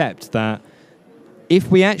of accept that if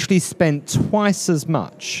we actually spent twice as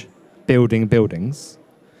much building buildings,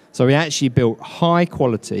 so we actually built high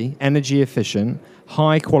quality, energy efficient,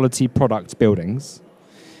 high quality product buildings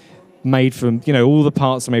made from, all the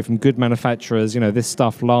parts are made from good manufacturers. This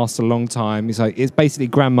stuff lasts a long time. It's basically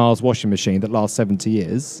grandma's washing machine that lasts 70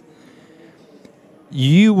 years.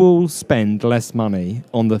 You will spend less money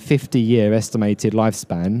on the 50-year estimated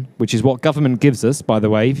lifespan, which is what government gives us, by the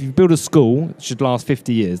way. If you build a school, it should last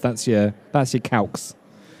 50 years. That's your calcs.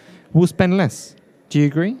 We'll spend less. Do you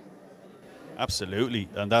agree? Absolutely,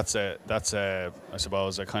 and that's I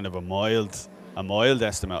suppose a kind of a mild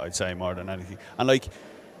estimate, I'd say, more than anything. And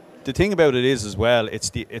the thing about it is as well,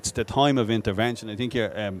 it's the time of intervention. I think you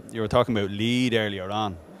were talking about lead earlier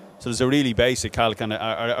on. So there's a really basic calc and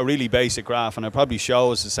a really basic graph, and it probably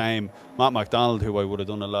shows the same. Matt MacDonald, who I would have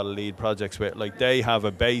done a lot of lead projects with, they have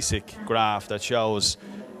a basic graph that shows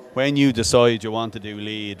when you decide you want to do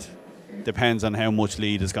lead, depends on how much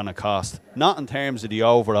lead is going to cost. Not in terms of the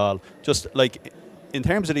overall, just in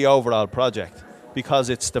terms of the overall project, because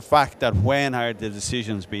it's the fact that when are the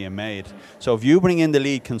decisions being made. So if you bring in the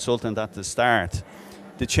lead consultant at the start,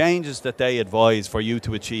 the changes that they advise for you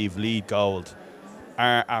to achieve lead gold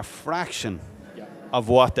are a fraction of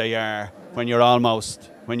what they are when the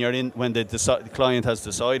client has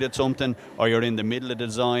decided something, or you're in the middle of the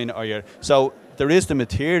design, so there is the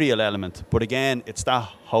material element, but again, it's that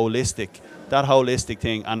holistic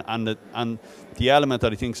thing, and the element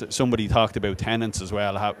that I think somebody talked about, tenants as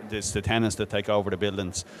well. It's the tenants that take over the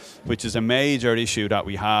buildings, which is a major issue that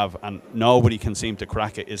we have, and nobody can seem to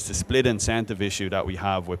crack it. Is the split incentive issue that we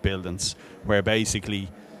have with buildings, where basically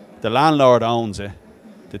the landlord owns it,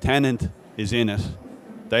 the tenant is in it.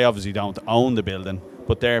 They obviously don't own the building,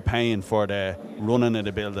 but they're paying for the running of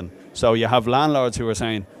the building. So you have landlords who are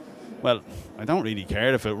saying, well, I don't really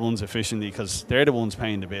care if it runs efficiently because they're the ones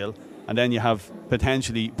paying the bill. And then you have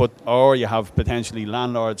potentially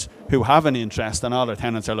landlords who have an interest, and all their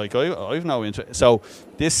tenants are like, I've no interest. So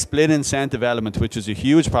this split incentive element, which is a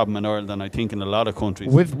huge problem in Ireland, and I think in a lot of countries.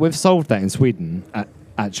 We've solved that in Sweden,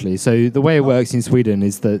 actually. So the way it works in Sweden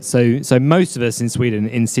is that, so most of us in Sweden,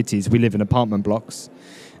 in cities, we live in apartment blocks.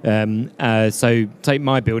 So take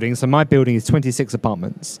my building. So my building is 26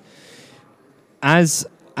 apartments. As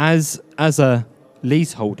a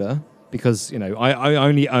leaseholder, because I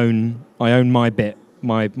only own my bit,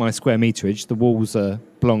 my square meterage. The walls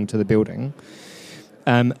belong to the building.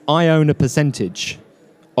 I own a percentage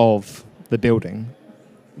of the building,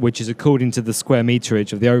 which is according to the square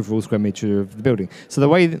meterage of the overall square meterage of the building. So the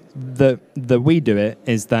way that we do it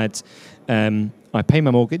is that I pay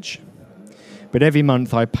my mortgage, but every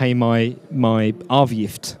month I pay my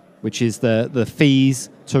avgift, which is the fees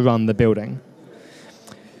to run the building.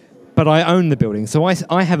 But I own the building, so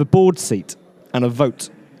I have a board seat and a vote.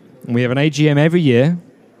 And we have an AGM every year,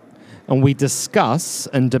 and we discuss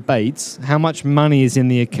and debate how much money is in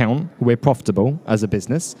the account. We're profitable as a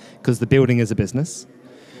business, because the building is a business.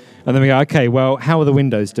 And then we go, okay, well, how are the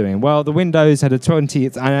windows doing? Well, the windows had a 20,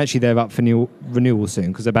 and actually they're up for renewal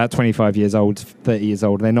soon, because they're about 25 years old, 30 years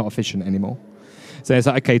old, and they're not efficient anymore. So it's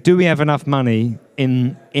like, okay, do we have enough money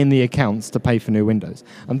in the accounts to pay for new windows?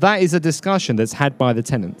 And that is a discussion that's had by the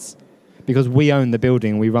tenants, because we own the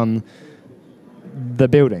building, we run the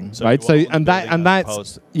building, So right? you So own the and that building and as that's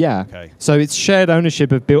opposed- yeah. Okay. So it's shared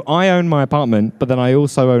ownership of I own my apartment, but then I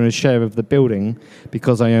also own a share of the building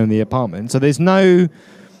because I own the apartment. So there's no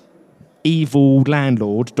evil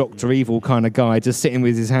landlord, Dr. Evil kind of guy just sitting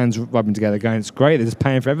with his hands rubbing together going, it's great, they're just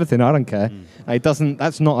paying for everything, I don't care. It doesn't,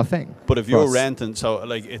 that's not a thing. But if for you're us. renting, so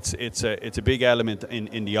like it's a big element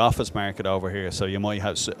in the office market over here. So you might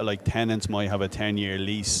have like tenants might have a 10-year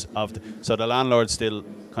lease of, so the landlord still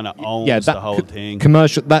kind of owns the whole thing.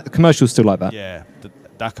 Commercial's still like that. Yeah,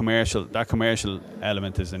 that commercial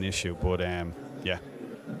element is an issue. But yeah,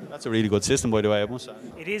 that's a really good system, by the way, I must say.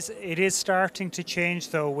 It is starting to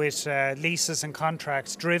change though, with leases and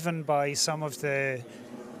contracts driven by some of the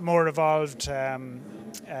more evolved, some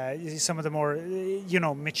of the more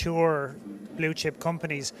mature blue chip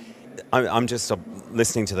companies. I'm just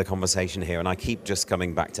listening to the conversation here, and I keep just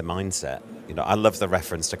coming back to mindset. I love the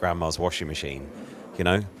reference to Grandma's washing machine,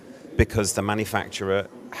 because the manufacturer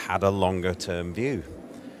had a longer term view,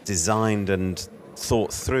 designed and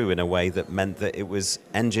thought through in a way that meant that it was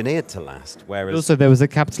engineered to last. Whereas Also, there was a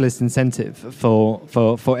capitalist incentive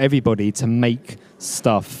for everybody to make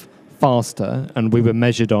stuff faster, and we were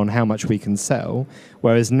measured on how much we can sell.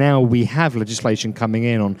 Whereas now we have legislation coming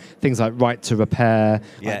in on things like right to repair.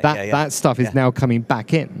 That stuff is now coming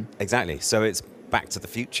back in. Exactly. So it's Back to the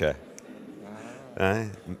Future.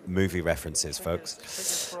 Movie references,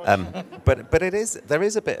 folks. But there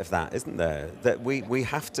is a bit of that, isn't there? That we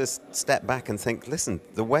have to step back and think, listen,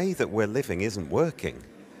 the way that we're living isn't working.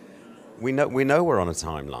 We know we're on a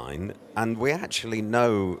timeline, and we actually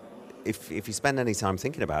know, if you spend any time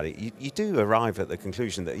thinking about it, you do arrive at the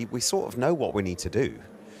conclusion that we sort of know what we need to do.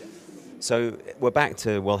 So we're back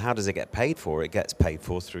to, well, how does it get paid for? It gets paid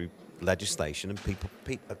for through legislation, and people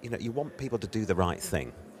you want people to do the right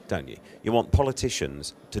thing, don't you? You want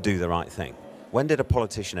politicians to do the right thing. When did a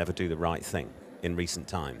politician ever do the right thing in recent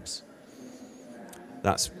times?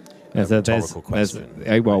 That's a rhetorical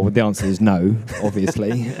question. Well, the answer is no,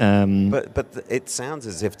 obviously. But it sounds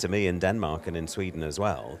as if, to me, in Denmark and in Sweden as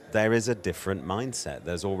well, there is a different mindset.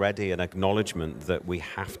 There's already an acknowledgement that we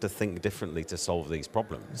have to think differently to solve these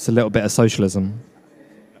problems. It's a little bit of socialism.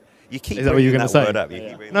 You keep Is that what you're going to say? word up.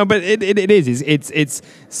 No, but it is. It's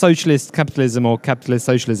socialist capitalism or capitalist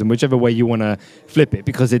socialism, whichever way you want to flip it,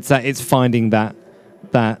 because it's finding that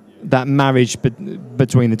marriage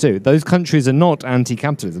between the two. Those countries are not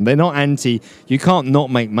anti-capitalism. They're not anti. You can't not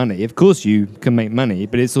make money. Of course, you can make money,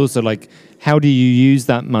 but it's also like, how do you use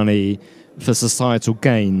that money for societal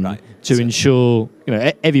gain to ensure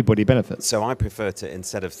everybody benefits? So I prefer to,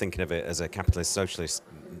 instead of thinking of it as a capitalist socialist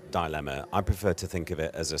dilemma, I prefer to think of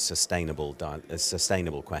it as a sustainable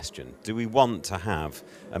question. Do we want to have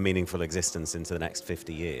a meaningful existence into the next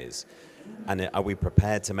 50 years? And are we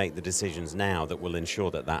prepared to make the decisions now that will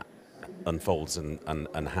ensure that unfolds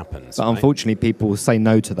and happens? But unfortunately, people say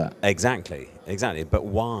no to that. Exactly. But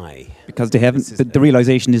why? Because they haven't. But the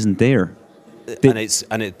realization isn't there.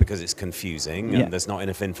 Because it's confusing and there's not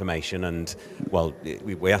enough information. And well,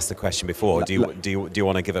 we asked the question before: do you want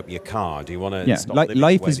to give up your car? Do you want to? Stop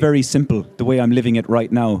Life is very simple. The way I'm living it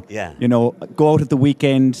right now. Yeah. Go out at the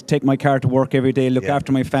weekend, take my car to work every day, look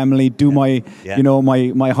after my family, do my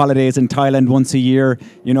my holidays in Thailand once a year.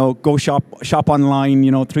 Go shop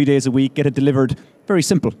online. 3 days a week, get it delivered. Very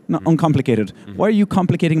simple, not uncomplicated. Why are you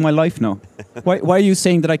complicating my life now? Why are you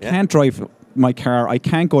saying that I can't drive my car, I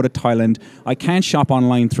can't go to Thailand, I can't shop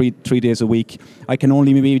online three days a week, I can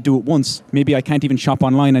only maybe do it once, maybe I can't even shop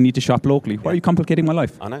online, I need to shop locally? Why are you complicating my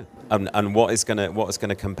life? I know. And what is going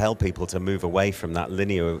to compel people to move away from that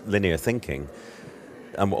linear thinking?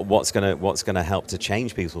 And what's going to help to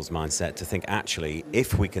change people's mindset to think, actually,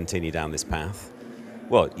 if we continue down this path,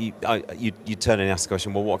 well, you turn and ask the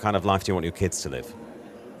question, well, what kind of life do you want your kids to live?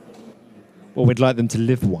 Well, we'd like them to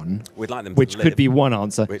live one. We'd like them, which could be one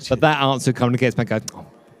answer, but that answer kind of gets back. That's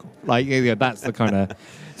the kind of.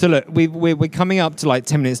 So look, we're coming up to like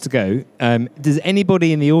 10 minutes to go. Does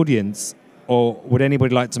anybody in the audience, or would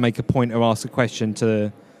anybody like to make a point or ask a question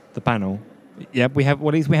to the panel? Yeah, we have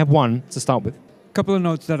one to start with. A couple of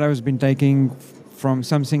notes that I was been taking from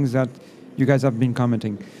some things that you guys have been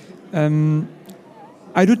commenting.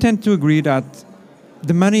 I do tend to agree that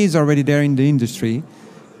the money is already there in the industry.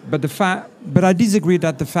 But I disagree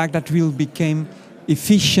that the fact that we'll become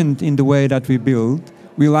efficient in the way that we build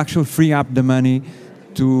will actually free up the money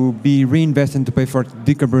to be reinvested and to pay for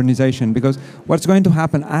decarbonization. Because what's going to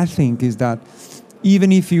happen, I think, is that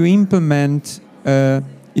even if you implement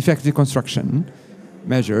effective construction,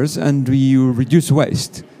 measures and you reduce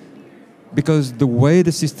waste. Because the way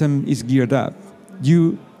the system is geared up,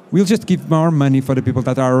 you will just give more money for the people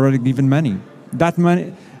that are already given money. That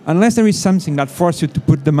money, unless there is something that forces you to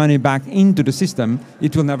put the money back into the system,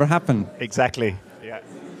 it will never happen. Exactly. Yeah.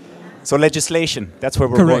 So legislation, that's where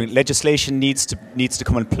we're Correct. going. Legislation needs to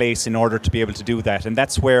come in place in order to be able to do that. And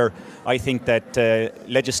that's where I think that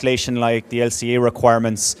legislation like the LCA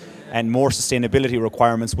requirements and more sustainability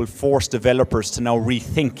requirements will force developers to now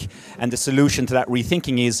rethink. And the solution to that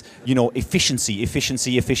rethinking is, efficiency,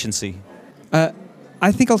 efficiency, efficiency.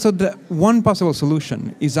 I think also that one possible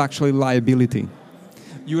solution is actually liability.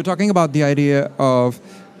 You were talking about the idea of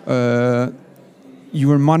you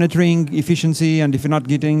are monitoring efficiency, and if you're not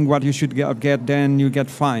getting what you should get, then you get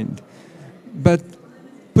fined. But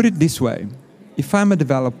put it this way, if I'm a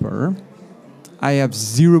developer, I have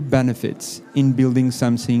zero benefits in building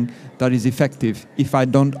something that is effective if I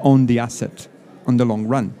don't own the asset on the long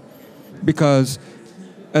run. Because,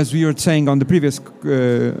 as we were saying on the previous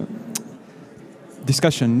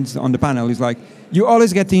discussions on the panel, is like you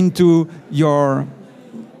always get into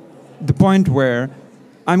the point where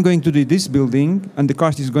I'm going to do this building and the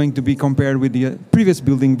cost is going to be compared with the previous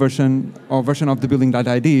building version of the building that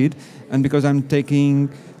I did, and because I'm taking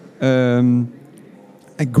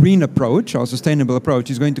a green approach or sustainable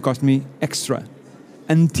approach, is going to cost me extra.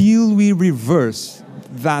 Until we reverse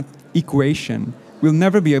that equation, we'll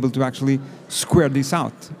never be able to actually square this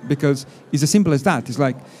out, because it's as simple as that. It's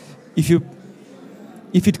like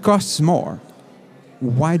if it costs more,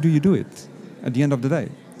 why do you do it at the end of the day?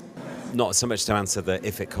 Not so much to answer the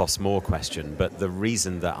if it costs more question, but the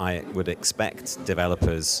reason that I would expect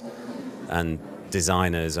developers and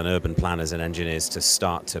designers and urban planners and engineers to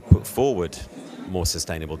start to put forward more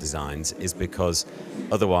sustainable designs is because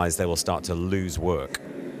otherwise they will start to lose work.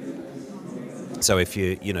 So if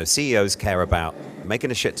CEOs care about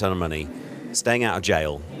making a shit ton of money, staying out of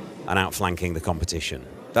jail and outflanking the competition.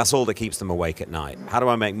 That's all that keeps them awake at night. How do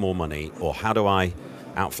I make more money, or how do I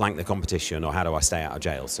outflank the competition, or how do I stay out of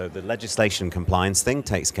jail? So the legislation compliance thing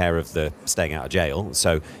takes care of the staying out of jail.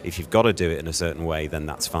 So if you've got to do it in a certain way, then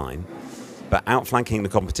that's fine. But outflanking the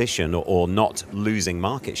competition or not losing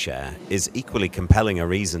market share is equally compelling a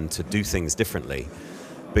reason to do things differently,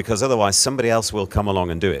 because otherwise somebody else will come along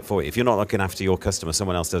and do it for you. If you're not looking after your customer,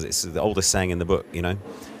 someone else does it. It's the oldest saying in the book,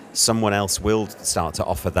 Someone else will start to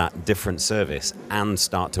offer that different service and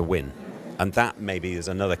start to win. And that maybe is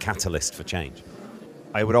another catalyst for change.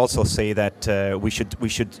 I would also say that we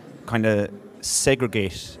should kind of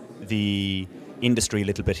segregate the industry a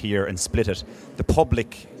little bit here and split it. The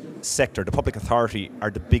public sector, the public authority,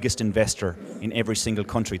 are the biggest investor in every single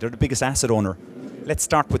country. They're the biggest asset owner. Let's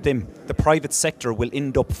start with them. The private sector will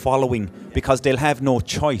end up following because they'll have no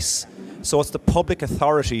choice. So it's the public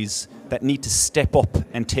authorities that need to step up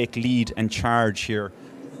and take lead and charge here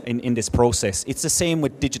in this process. It's the same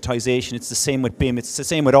with digitization, it's the same with BIM, it's the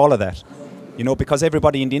same with all of that. Because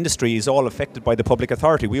everybody in the industry is all affected by the public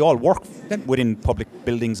authority. We all work within public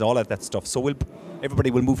buildings, all of that stuff. So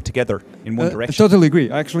everybody will move together in one direction. I totally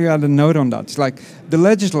agree. I actually had a note on that. It's like the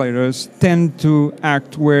legislators tend to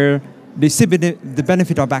act where they see the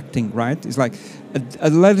benefit of acting, right? It's like a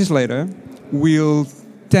legislator will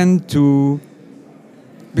tend to,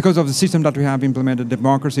 because of the system that we have implemented,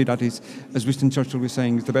 democracy that is, as Winston Churchill was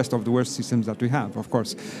saying, is the best of the worst systems that we have, of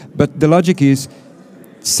course. But the logic is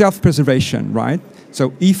self-preservation, right?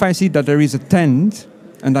 So if I see that there is a trend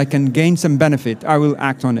and I can gain some benefit, I will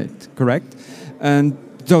act on it, correct? And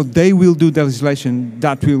so they will do the legislation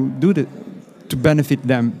that will do to benefit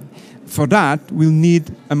them. For that, we'll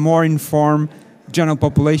need a more informed general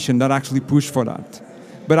population that actually push for that.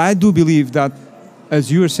 But I do believe that,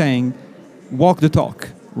 as you were saying, walk the talk,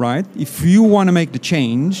 right? If you want to make the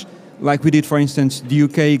change, like we did, for instance, the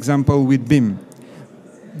UK example with BIM,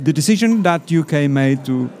 the decision that UK made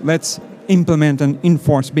to let's implement and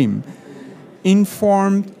enforce BIM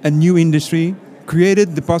informed a new industry,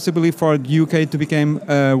 created the possibility for the UK to become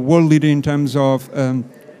a world leader in terms of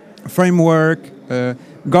framework,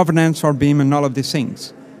 governance for BIM and all of these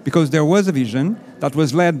things. Because there was a vision that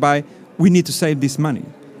was led by, we need to save this money.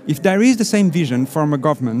 If there is the same vision from a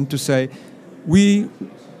government to say,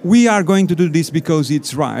 we are going to do this because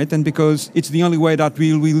it's right and because it's the only way that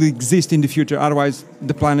we will exist in the future, otherwise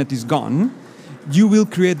the planet is gone, you will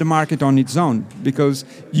create the market on its own because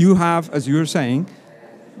you have, as you were saying,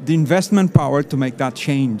 the investment power to make that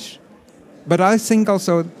change. But I think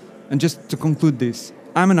also, and just to conclude this,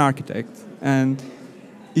 I'm an architect, and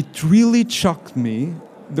it really shocked me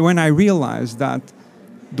when I realized that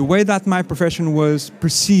the way that my profession was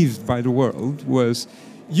perceived by the world was,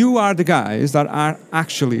 you are the guys that are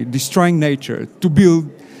actually destroying nature to build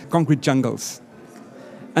concrete jungles.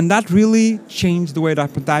 And that really changed the way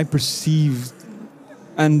that I perceived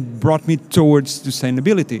and brought me towards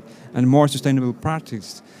sustainability and more sustainable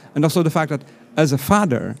practice. And also the fact that as a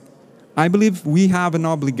father, I believe we have an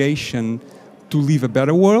obligation to leave a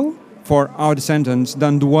better world for our descendants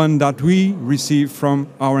than the one that we received from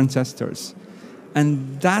our ancestors.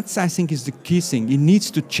 And that's, I think, is the key thing. It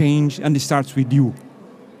needs to change, and it starts with you,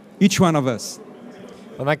 each one of us.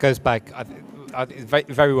 Well, that goes back, very,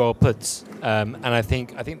 very well put. And I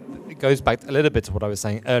think it goes back a little bit to what I was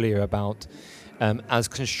saying earlier about as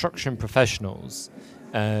construction professionals,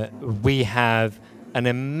 we have an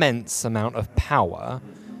immense amount of power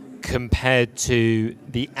compared to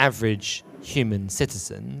the average human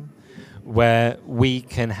citizen, where we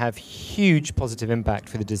can have huge positive impact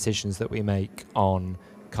for the decisions that we make on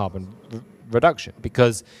carbon reduction.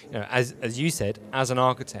 Because, you know, as you said, as an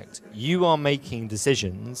architect, you are making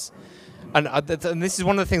decisions. And this is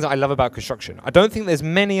one of the things that I love about construction. I don't think there's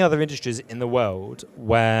many other industries in the world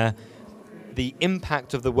where the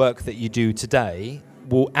impact of the work that you do today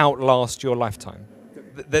will outlast your lifetime.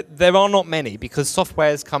 There are not many, because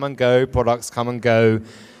softwares come and go, products come and go,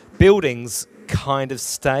 buildings kind of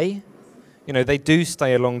stay. You know, they do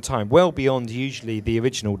stay a long time, well beyond usually the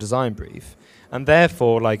original design brief. And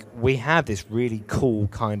therefore, like, we have this really cool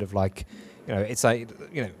kind of like, you know, it's like,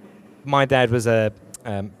 you know, my dad was a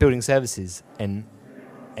building services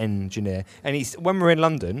engineer, and when we're in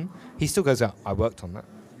London, he still goes out, I worked on that.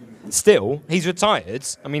 Still, he's retired.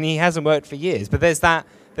 I mean, he hasn't worked for years, but there's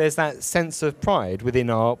that sense of pride within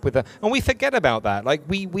and we forget about that. Like,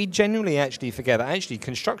 we genuinely actually forget that actually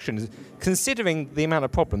construction is, considering the amount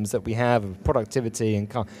of problems that we have of productivity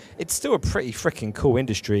and it's still a pretty freaking cool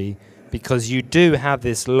industry, because you do have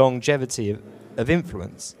this longevity of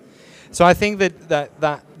influence. So I think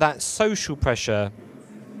that social pressure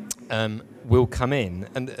will come in.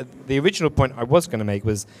 And the original point I was going to make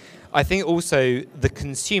was, I think also the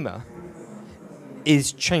consumer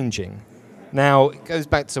is changing. Now, it goes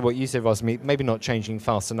back to what you said, Ross, maybe not changing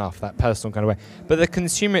fast enough, that personal kind of way. But the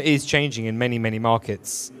consumer is changing in many, many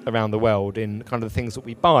markets around the world in kind of the things that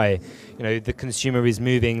we buy. You know, the consumer is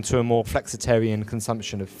moving to a more flexitarian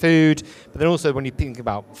consumption of food. But then also when you think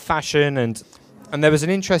about fashion, and there was an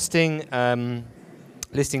interesting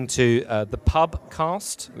listening to the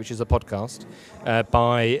Pubcast, which is a podcast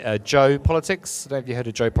by Joe Politics. I don't know if you heard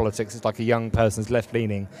of Joe Politics. It's like a young person's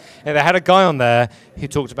left-leaning. And they had a guy on there who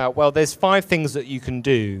talked about, well, there's 5 things that you can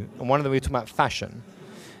do. And one of them, we were talking about fashion.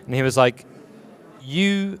 And he was like,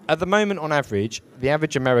 at the moment, on average, the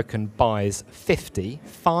average American buys 50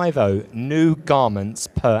 new garments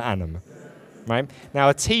per annum. Right? Now,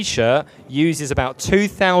 a T-shirt uses about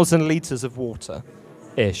 2,000 litres of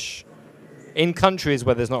water-ish. In countries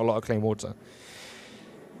where there's not a lot of clean water.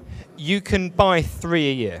 You can buy 3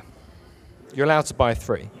 a year. You're allowed to buy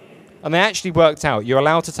 3. And they actually worked out, you're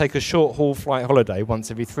allowed to take a short-haul flight holiday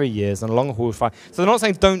once every 3 years and a long-haul flight. So they're not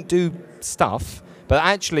saying don't do stuff, but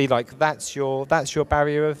actually, like, that's your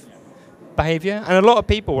barrier of behaviour. And a lot of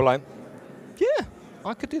people were like, yeah,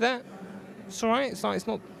 I could do that. It's all right.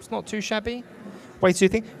 It's not too shabby. Way to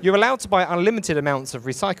think. You're allowed to buy unlimited amounts of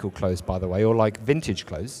recycled clothes, by the way, or like vintage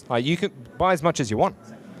clothes. Like, you can buy as much as you want.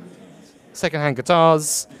 Second-hand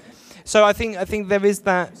guitars. So I think there is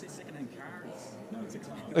that.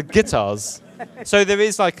 Guitars. So there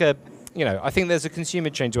is like a, you know, I think there's a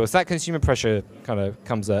consumer change. So that consumer pressure kind of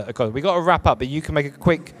comes across. We got to wrap up, but you can make a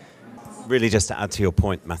quick. Really, just to add to your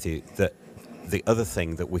point, Matthew, that the other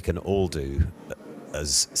thing that we can all do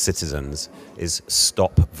as citizens is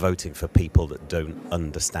stop voting for people that don't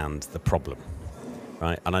understand the problem,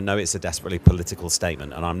 right? And I know it's a desperately political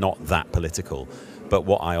statement, and I'm not that political, but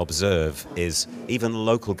what I observe is even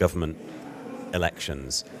local government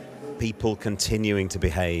elections, people continuing to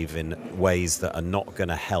behave in ways that are not going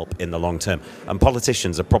to help in the long term. And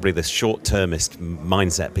politicians are probably the short-termist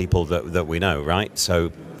mindset people that we know, right?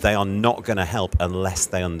 So they are not going to help unless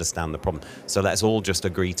they understand the problem. So let's all just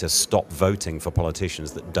agree to stop voting for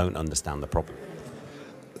politicians that don't understand the problem.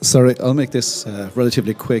 Sorry, I'll make this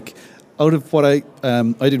relatively quick. Out of what I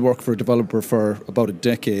did work for a developer for about a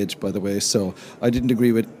decade, by the way, so I didn't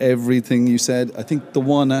agree with everything you said. I think the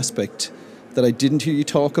one aspect that I didn't hear you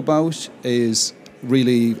talk about is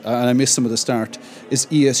really, and I missed some of the start, is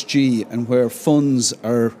ESG, and where funds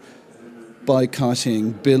are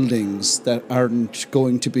boycotting buildings that aren't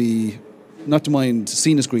going to be, not to mind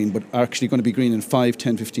seen as green, but are actually going to be green in 5,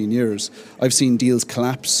 10, 15 years. I've seen deals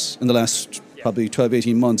collapse in the last probably 12,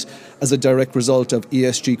 18 months as a direct result of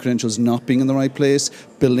ESG credentials not being in the right place,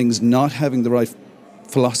 buildings not having the right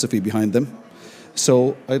philosophy behind them.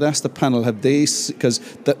 So I'd ask the panel, have they, because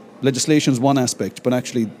the legislation is one aspect, but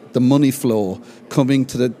actually the money flow coming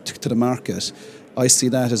to the market, I see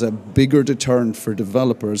that as a bigger deterrent for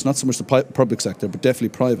developers, not so much the public sector, but definitely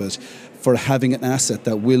private, for having an asset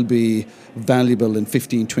that will be valuable in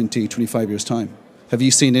 15, 20, 25 years' time. Have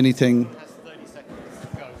you seen anything?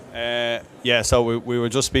 Yeah, so we were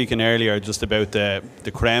just speaking earlier just about the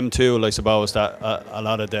CREM tool, I suppose, that a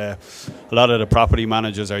lot of the property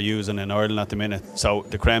managers are using in Ireland at the minute. So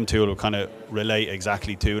the CREM tool will kind of relate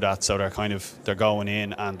exactly to that. So they're going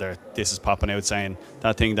in and this is popping out saying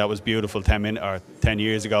that thing that was beautiful 10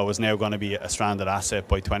 years ago was now going to be a stranded asset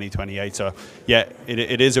by 2028. So yeah,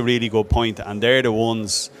 it is a really good point, and they're the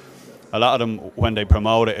ones. A lot of them, when they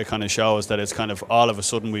promote it, it kind of shows that it's kind of all of a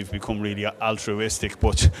sudden we've become really altruistic,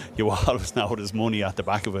 but you always know there's money at the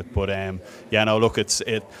back of it. But yeah, no, look, it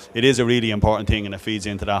is a really important thing, and it feeds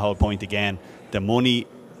into that whole point again. The money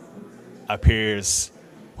appears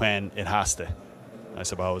when it has to, I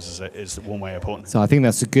suppose, is one way of putting it. So I think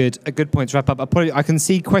that's a good point to wrap up. I can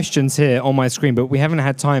see questions here on my screen, but we haven't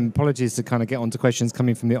had time. Apologies to kind of get onto questions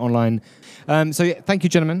coming from the online. So yeah, thank you,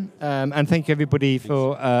 gentlemen, and thank you everybody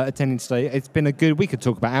for attending today. It's been a good. We could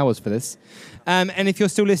talk about hours for this. And if you're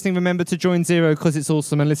still listening, remember to join Zero because it's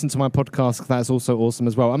awesome, and listen to my podcast 'cause that's also awesome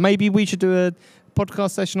as well. And maybe we should do a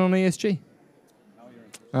podcast session on ESG.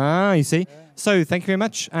 You see. So thank you very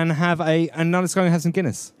much, and and now let's go and have some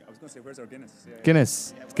Guinness. I was going to say, where's our Guinness?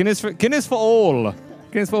 Guinness. Guinness for all.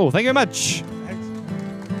 Guinness for all. Thank you very much.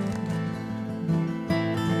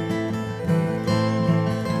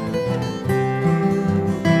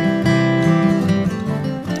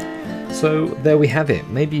 So there we have it.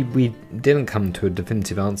 Maybe we didn't come to a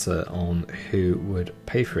definitive answer on who would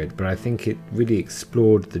pay for it, but I think it really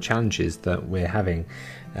explored the challenges that we're having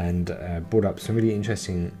and brought up some really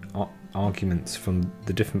interesting arguments from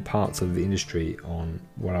the different parts of the industry on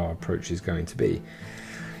what our approach is going to be.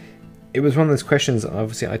 It was one of those questions,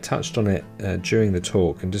 obviously I touched on it during the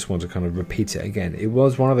talk and just want to kind of repeat it again. It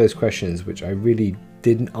was one of those questions which I really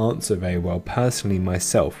didn't answer very well personally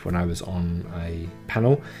myself when I was on a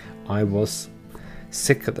panel. I was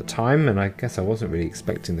sick at the time, and I guess I wasn't really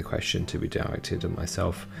expecting the question to be directed at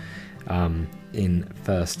myself in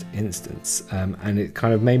first instance, and it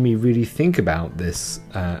kind of made me really think about this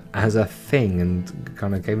as a thing and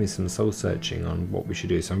kind of gave me some soul searching on what we should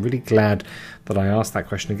do. So I'm really glad that I asked that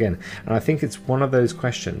question again, and I think it's one of those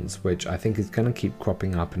questions which I think is going to keep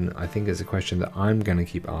cropping up, and I think it's a question that I'm going to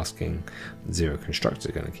keep asking, Zero Construct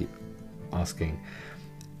are going to keep asking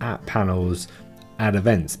at panels, at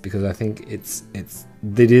events, because I think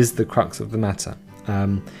it is the crux of the matter.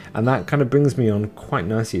 And that kind of brings me on quite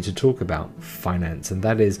nicely to talk about finance, and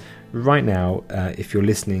that is right now, if you're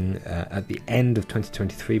listening at the end of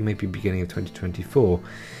 2023, maybe beginning of 2024,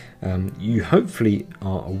 you hopefully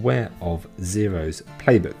are aware of Zero's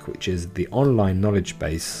Playbook, which is the online knowledge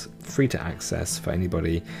base, free to access for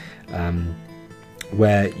anybody,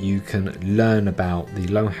 where you can learn about the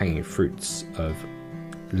low-hanging fruits of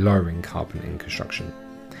lowering carbon in construction.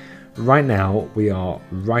 Right now we are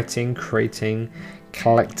writing, creating,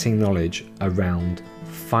 collecting knowledge around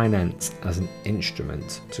finance as an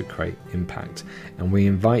instrument to create impact, and we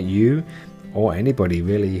invite you or anybody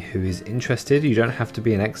really who is interested, you don't have to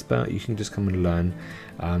be an expert, you can just come and learn,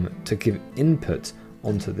 to give input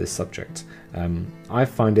onto this subject. I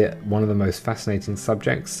find it one of the most fascinating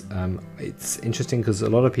subjects. It's interesting because a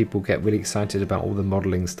lot of people get really excited about all the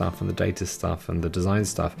modeling stuff and the data stuff and the design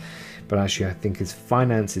stuff, but actually I think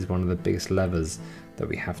finance is one of the biggest levers that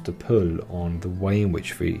we have to pull on the way in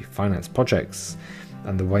which we finance projects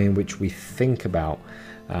and the way in which we think about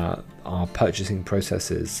our purchasing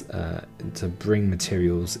processes to bring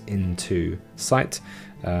materials into site,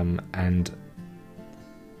 and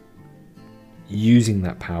using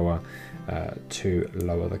that power to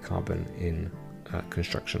lower the carbon in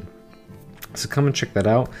construction. So come and check that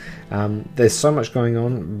out. There's so much going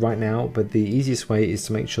on right now, but the easiest way is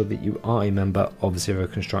to make sure that you are a member of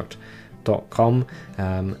zeroconstruct.com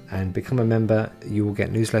and become a member. You will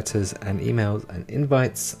get newsletters and emails and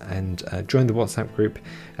invites, and join the WhatsApp group.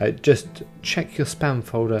 Just check your spam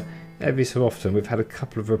folder every so often. We've had a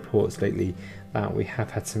couple of reports lately that we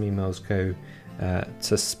have had some emails go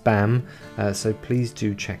to spam, so please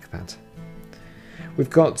do check that. We've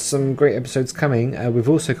got some great episodes coming. We've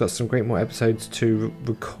also got some great more episodes to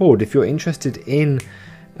record. If you're interested in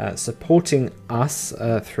supporting us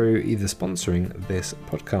through either sponsoring this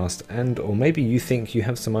podcast, and or maybe you think you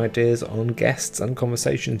have some ideas on guests and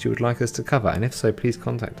conversations you would like us to cover, and if so, please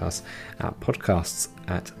contact us at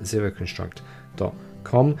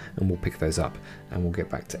podcasts@zeroconstruct.com and we'll pick those up and we'll get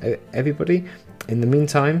back to everybody. In the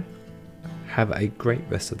meantime, Have a great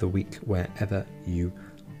rest of the week wherever you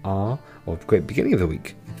are, or great beginning of the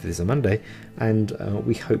week if it is a Monday, and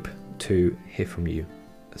we hope to hear from you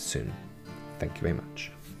soon. Thank you very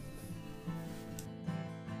much.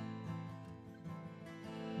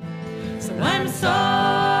 So I'm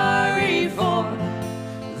sorry for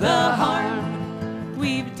the harm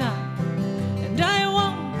we've done, and I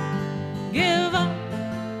won't give up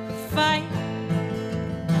the fight,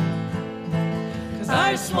 'cause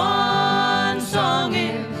our swan song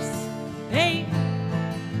is a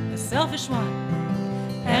selfish one,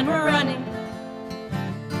 and we're running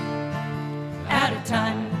out of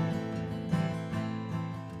time.